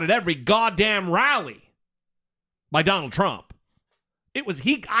dragged out at every goddamn rally by Donald Trump. It was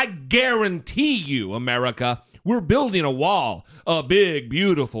I guarantee you, America, we're building a wall, a big,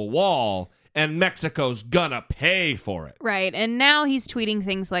 beautiful wall, and Mexico's gonna pay for it. Right, and now he's tweeting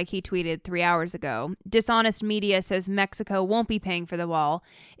things like he tweeted 3 hours ago. Dishonest media says Mexico won't be paying for the wall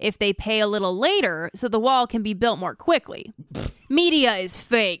if they pay a little later so the wall can be built more quickly. Media is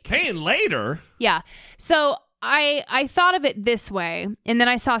fake. Paying later? Yeah. So I thought of it this way, and then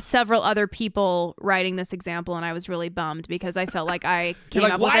I saw several other people writing this example, and I was really bummed because I felt like I came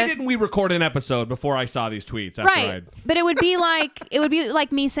up with it. Why didn't we record an episode before I saw these tweets? Right. But it would be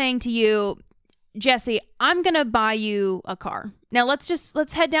like me saying to you, Jesse, I'm going to buy you a car. Now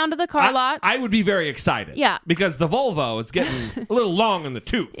let's head down to the car lot. I would be very excited. Yeah. Because the Volvo is getting a little long in the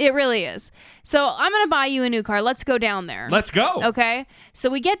tooth. It really is. So I'm going to buy you a new car. Let's go down there. Let's go. Okay. So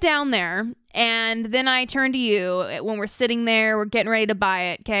we get down there, and then I turn to you when we're sitting there, we're getting ready to buy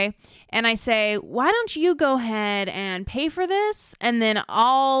it. Okay. And I say, why don't you go ahead and pay for this, and then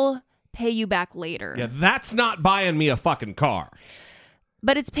I'll pay you back later. Yeah, that's not buying me a fucking car.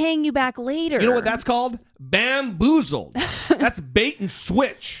 But it's paying you back later. You know what that's called? Bamboozled. That's bait and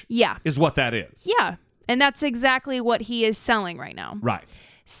switch. Yeah. Is what that is. Yeah. And that's exactly what he is selling right now. Right.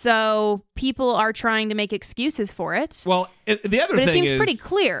 So people are trying to make excuses for it. Well, the other thing is... But it seems is, pretty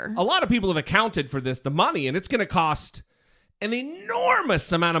clear. A lot of people have accounted for this, the money, and it's going to cost an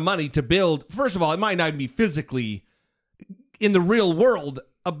enormous amount of money to build. First of all, it might not be physically, in the real world,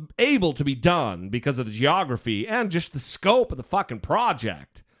 able to be done because of the geography and just the scope of the fucking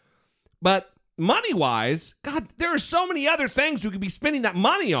project. But money-wise, God, there are so many other things we could be spending that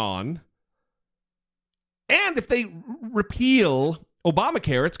money on. And if they repeal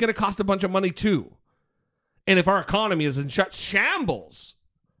Obamacare, it's going to cost a bunch of money too. And if our economy is in shambles,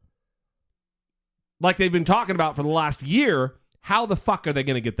 like they've been talking about for the last year, how the fuck are they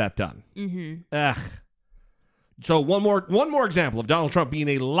going to get that done? Mm-hmm. Ugh. So one more example of Donald Trump being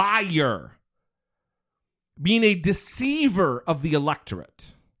a liar, being a deceiver of the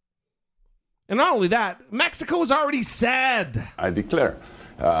electorate. And not only that, Mexico has already said, I declare,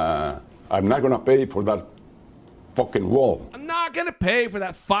 I'm not going to pay for that fucking wall. I'm not going to pay for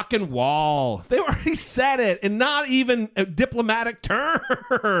that fucking wall. They already said it, and not even diplomatic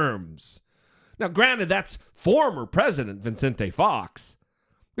terms. Now, granted, that's former President Vicente Fox,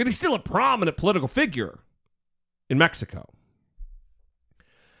 but he's still a prominent political figure in Mexico.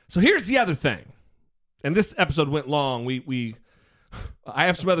 So here's the other thing. And this episode went long. I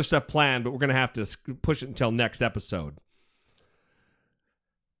have some other stuff planned, but we're going to have to push it until next episode.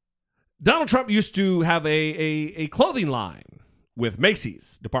 Donald Trump used to have a clothing line with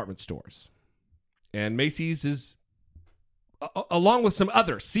Macy's department stores. And Macy's is, along with some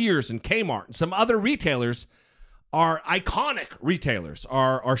other, Sears and Kmart and some other retailers, are iconic retailers,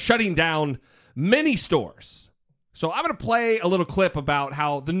 are shutting down many stores. So I'm going to play a little clip about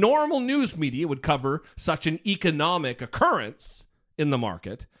how the normal news media would cover such an economic occurrence in the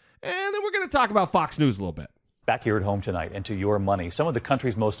market. And then we're going to talk about Fox News a little bit. Back here at home tonight and to your money. Some of the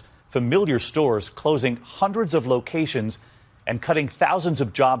country's most familiar stores closing hundreds of locations and cutting thousands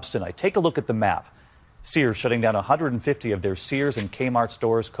of jobs tonight. Take a look at the map. Sears shutting down 150 of their Sears and Kmart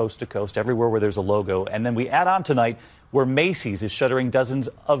stores coast to coast, everywhere where there's a logo. And then we add on tonight where Macy's is shuttering dozens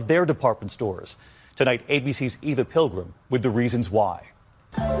of their department stores. Tonight, ABC's Eva Pilgrim with the reasons why.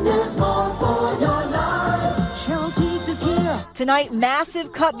 Tonight, massive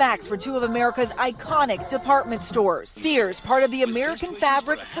cutbacks for two of America's iconic department stores. Sears, part of the American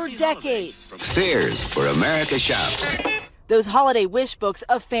fabric for decades. Sears, where America shops. Those holiday wish books,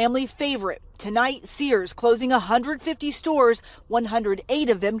 a family favorite. Tonight, Sears closing 150 stores, 108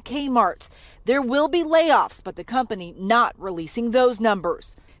 of them Kmart's. There will be layoffs, but the company not releasing those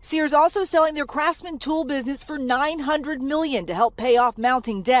numbers. Sears also selling their Craftsman tool business for $900 million to help pay off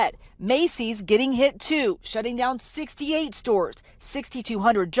mounting debt. Macy's getting hit too, shutting down 68 stores,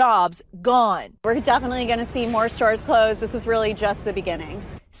 6,200 jobs gone. We're definitely going to see more stores close. This is really just the beginning.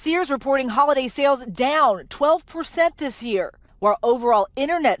 Sears reporting holiday sales down 12% this year, while overall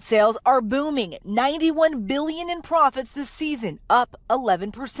internet sales are booming, $91 billion in profits this season, up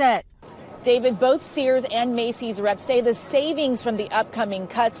 11%. David, both Sears and Macy's reps say the savings from the upcoming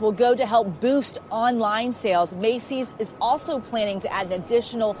cuts will go to help boost online sales. Macy's is also planning to add an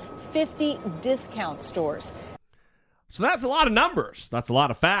additional 50 discount stores. So that's a lot of numbers. That's a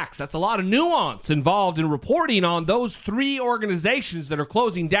lot of facts. That's a lot of nuance involved in reporting on those three organizations that are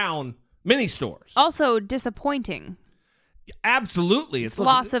closing down mini stores. Also disappointing. Absolutely. It's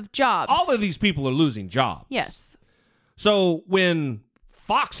loss of jobs. All of these people are losing jobs. Yes. So when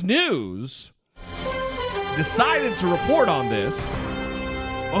Fox News decided to report on this,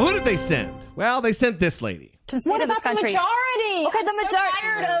 well, who did they send? Well, they sent this lady. What about the majority? Okay, the majority. I'm so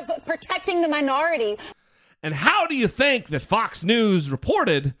tired of protecting the minority. And how do you think that Fox News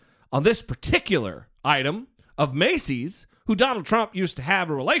reported on this particular item of Macy's, who Donald Trump used to have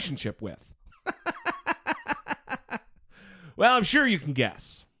a relationship with? Well, I'm sure you can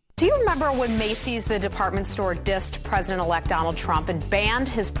guess. Do you remember when Macy's, the department store, dissed President-elect Donald Trump and banned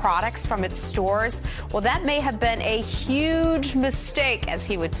his products from its stores? Well, that may have been a huge mistake, as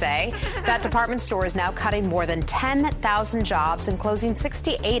he would say. That department store is now cutting more than 10,000 jobs and closing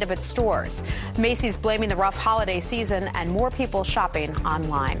 68 of its stores. Macy's blaming the rough holiday season and more people shopping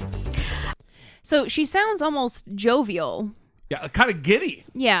online. So she sounds almost jovial. Yeah, kind of giddy.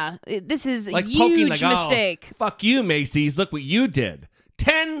 Yeah, this is a Like huge poking, mistake. Oh, fuck you, Macy's. Look what you did.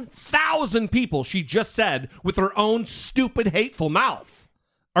 10,000 people, she just said, with her own stupid, hateful mouth,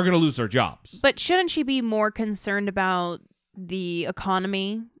 are going to lose their jobs. But shouldn't she be more concerned about the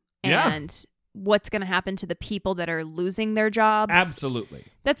economy and what's going to happen to the people that are losing their jobs? Absolutely.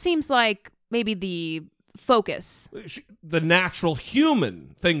 That seems like maybe the focus. The natural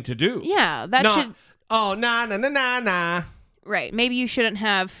human thing to do. Yeah, that should... Oh, nah. Right. Maybe you shouldn't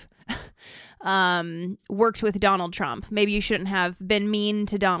have worked with Donald Trump. Maybe you shouldn't have been mean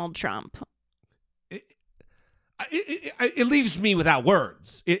to Donald Trump. It leaves me without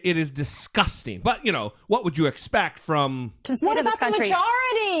words. It is disgusting. But, what would you expect from... What about the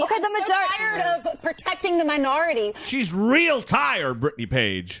majority? Okay, the majority. Tired of protecting the minority. She's real tired, Brittany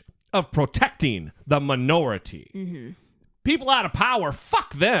Page, of protecting the minority. Mm-hmm. People out of power,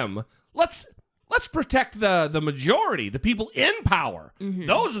 fuck them. Let's protect the majority, the people in power. Mm-hmm.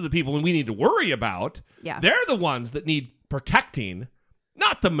 Those are the people we need to worry about. Yeah. They're the ones that need protecting,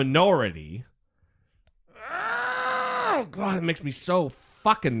 not the minority. Oh, God, it makes me so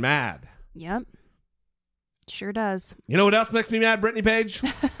fucking mad. Yep. Sure does. You know what else makes me mad, Brittany Page?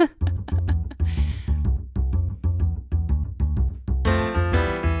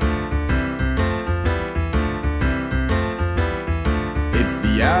 It's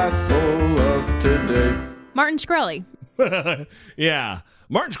the asshole of today. Martin Shkreli. Yeah.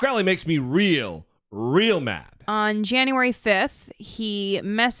 Martin Shkreli makes me real mad. On January 5th, he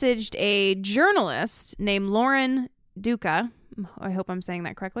messaged a journalist named Lauren Duca. I hope I'm saying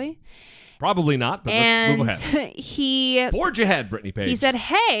that correctly. Probably not, but let's move ahead. He forge ahead, Brittany Page. He said,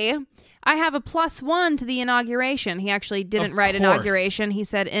 "Hey, I have a +1 to the inauguration." He actually didn't write inauguration. He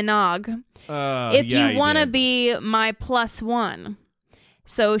said inaug. If you want to be my +1.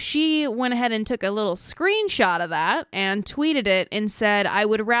 So she went ahead and took a little screenshot of that and tweeted it and said, "I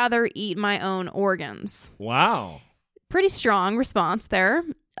would rather eat my own organs." Wow. Pretty strong response there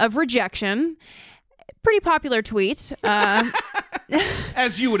of rejection. Pretty popular tweet.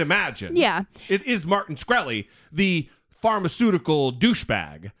 As you would imagine. Yeah. It is Martin Shkreli, the pharmaceutical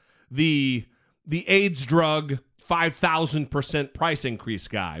douchebag, the AIDS drug 5,000% price increase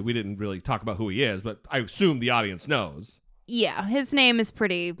guy. We didn't really talk about who he is, but I assume the audience knows. Yeah, his name is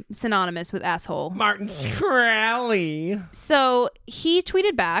pretty synonymous with asshole. Martin Shkreli. So he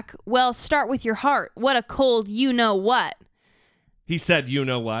tweeted back, "Well, start with your heart. What a cold you-know-what." He said, you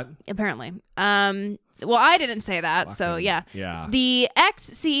know what? Apparently. Well, I didn't say that, so yeah. Yeah. The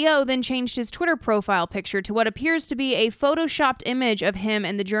ex-CEO then changed his Twitter profile picture to what appears to be a photoshopped image of him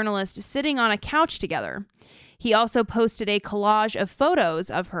and the journalist sitting on a couch together. He also posted a collage of photos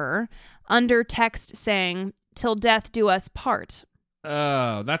of her under text saying, "Till death do us part."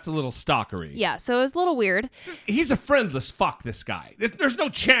 Oh, that's a little stalkery. Yeah, so it was a little weird. He's a friendless fuck, this guy. There's no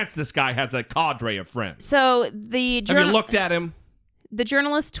chance this guy has a cadre of friends. So Have you looked at him? The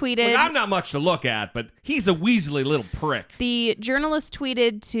journalist tweeted... Look, I'm not much to look at, but he's a weaselly little prick. The journalist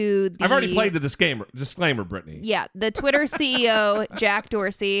tweeted to the... I've already played the disclaimer, Brittany. Yeah, the Twitter CEO, Jack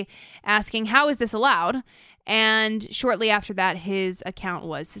Dorsey, asking, "How is this allowed?" And shortly after that, his account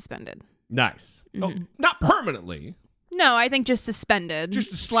was suspended. Nice. Mm-hmm. Oh, not permanently. No, I think just suspended.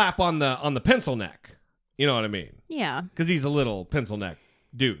 Just a slap on the pencil neck. You know what I mean? Yeah. Because he's a little pencil neck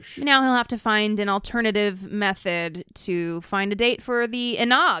douche. Now he'll have to find an alternative method to find a date for the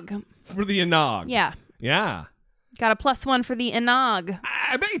inaug. For the inaug. Yeah. Yeah. Got a +1 for the inaug.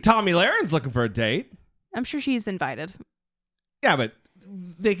 I bet you Tommy Laren's looking for a date. I'm sure she's invited. Yeah, but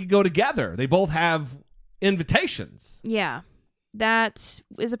they could go together. They both have invitations. Yeah. That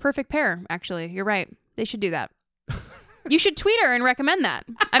is a perfect pair, actually. You're right. They should do that. You should tweet her and recommend that.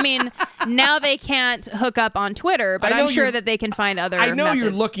 I mean, now they can't hook up on Twitter, but I'm sure that they can find other methods. You're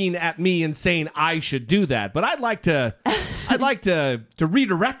looking at me and saying I should do that, but I'd like to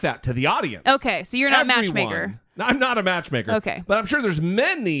redirect that to the audience. Okay, so you're not a matchmaker. I'm not a matchmaker. Okay. But I'm sure there's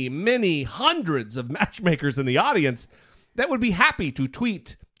many hundreds of matchmakers in the audience that would be happy to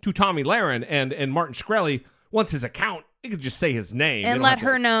tweet to Tommy Laren and Martin Shkreli once his account. You could just say his name. And let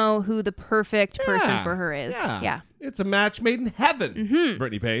her know who the perfect person for her is. Yeah. It's a match made in heaven,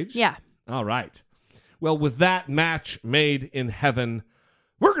 Brittany Page. Yeah. All right. Well, with that match made in heaven,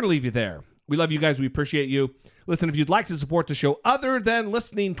 we're going to leave you there. We love you guys. We appreciate you. Listen, if you'd like to support the show other than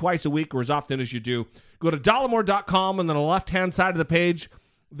listening twice a week or as often as you do, go to dollamore.com, and on the left-hand side of the page,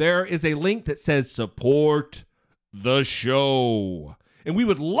 there is a link that says support the show. And we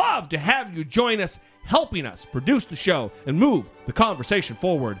would love to have you join us, helping us produce the show and move the conversation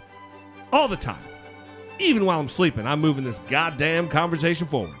forward all the time. Even while I'm sleeping, I'm moving this goddamn conversation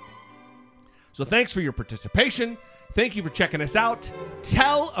forward. So thanks for your participation. Thank you for checking us out.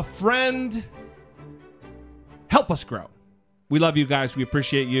 Tell a friend. Help us grow. We love you guys. We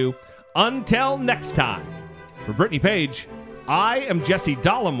appreciate you. Until next time, for Brittany Page, I am Jesse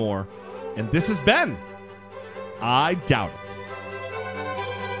Dollemore, and this has been I Doubt It.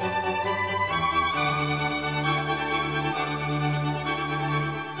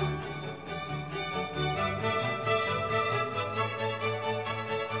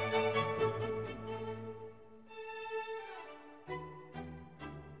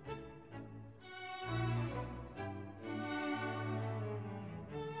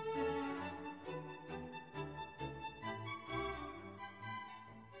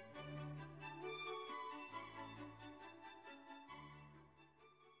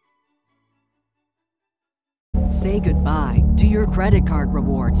 Say goodbye to your credit card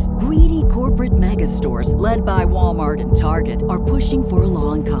rewards. Greedy corporate mega stores, led by Walmart and Target, are pushing for a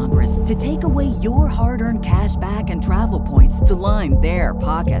law in Congress to take away your hard-earned cash back and travel points to line their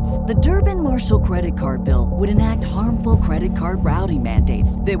pockets. The Durbin-Marshall credit card bill would enact harmful credit card routing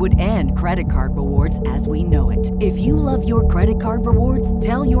mandates that would end credit card rewards as we know it. If you love your credit card rewards,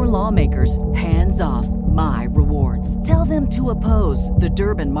 tell your lawmakers, hands off my rewards. Tell them to oppose the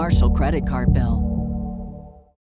Durbin-Marshall credit card bill.